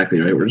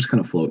 Exactly right. We're just kind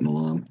of floating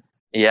along.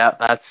 Yeah,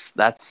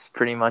 that's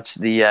pretty much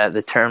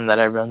the term that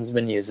everyone's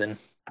been using.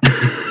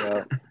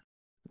 Yeah,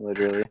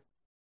 literally.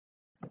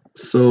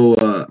 So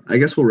I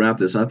guess we'll wrap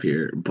this up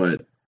here,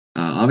 but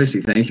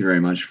obviously, thank you very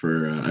much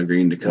for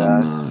agreeing to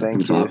come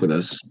talk with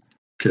us.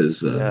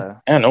 Because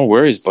no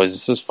worries, boys.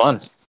 This was fun.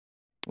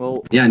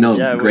 Well,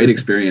 great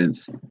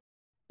experience.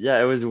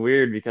 Yeah, it was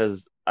weird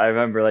because I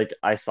remember like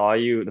I saw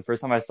you the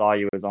first time I saw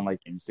you was on like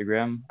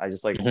Instagram. I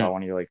just like saw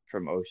one of your like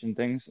promotion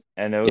things,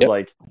 and it was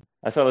like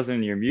I started listening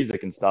to your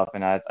music and stuff,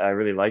 and I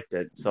really liked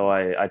it. So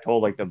I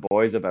told like the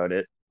boys about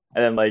it,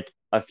 and then like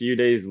a few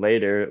days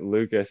later,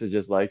 Lucas is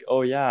just like,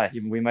 "Oh yeah,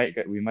 we might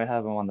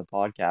have him on the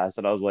podcast,"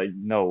 and I was like,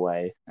 "No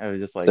way!" I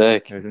was just like,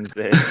 sick. It was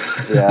insane.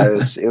 Yeah,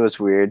 it was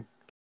weird.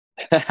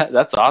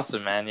 That's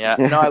awesome, man. Yeah,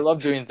 no, I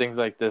love doing things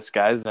like this,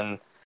 guys, and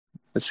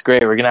it's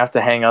great. We're gonna have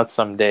to hang out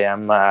someday.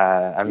 I'm in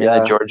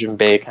the Georgian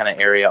Bay kind of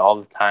area all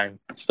the time,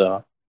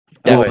 so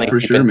definitely for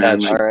sure,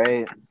 man. All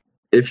right.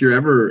 If you're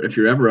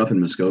ever up in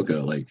Muskoka,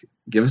 like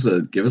give us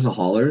a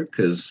holler,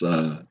 because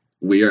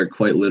we are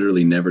quite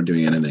literally never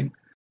doing anything.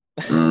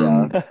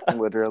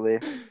 Literally.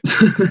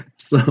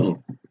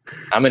 So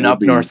I'm an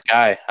up north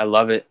guy. I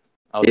love it.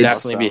 I'll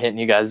definitely be hitting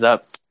you guys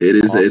up. It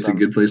is. Awesome. It's a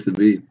good place to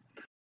be.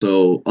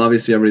 So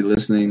obviously, everybody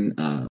listening,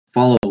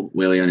 follow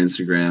Whaley on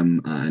Instagram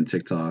and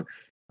TikTok.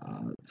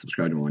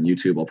 Subscribe to him on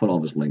YouTube. I'll put all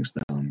of his links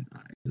down in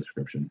the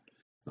description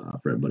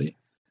for everybody.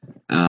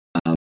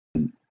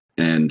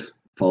 And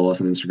follow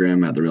us on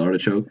Instagram at The Real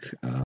Artichoke,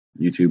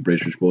 YouTube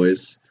Bracers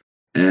Boys,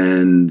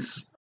 and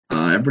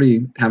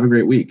everybody have a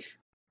great week.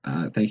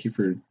 Thank you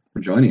for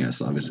joining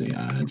us. Obviously,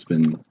 it's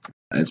been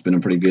a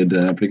pretty good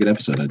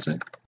episode, I'd say.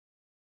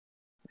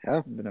 Yeah,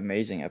 it's been an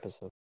amazing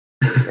episode.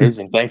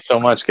 Amazing. Thanks so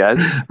much,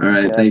 guys. All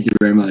right, thank you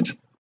very much.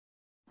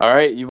 All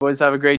right, you boys have a great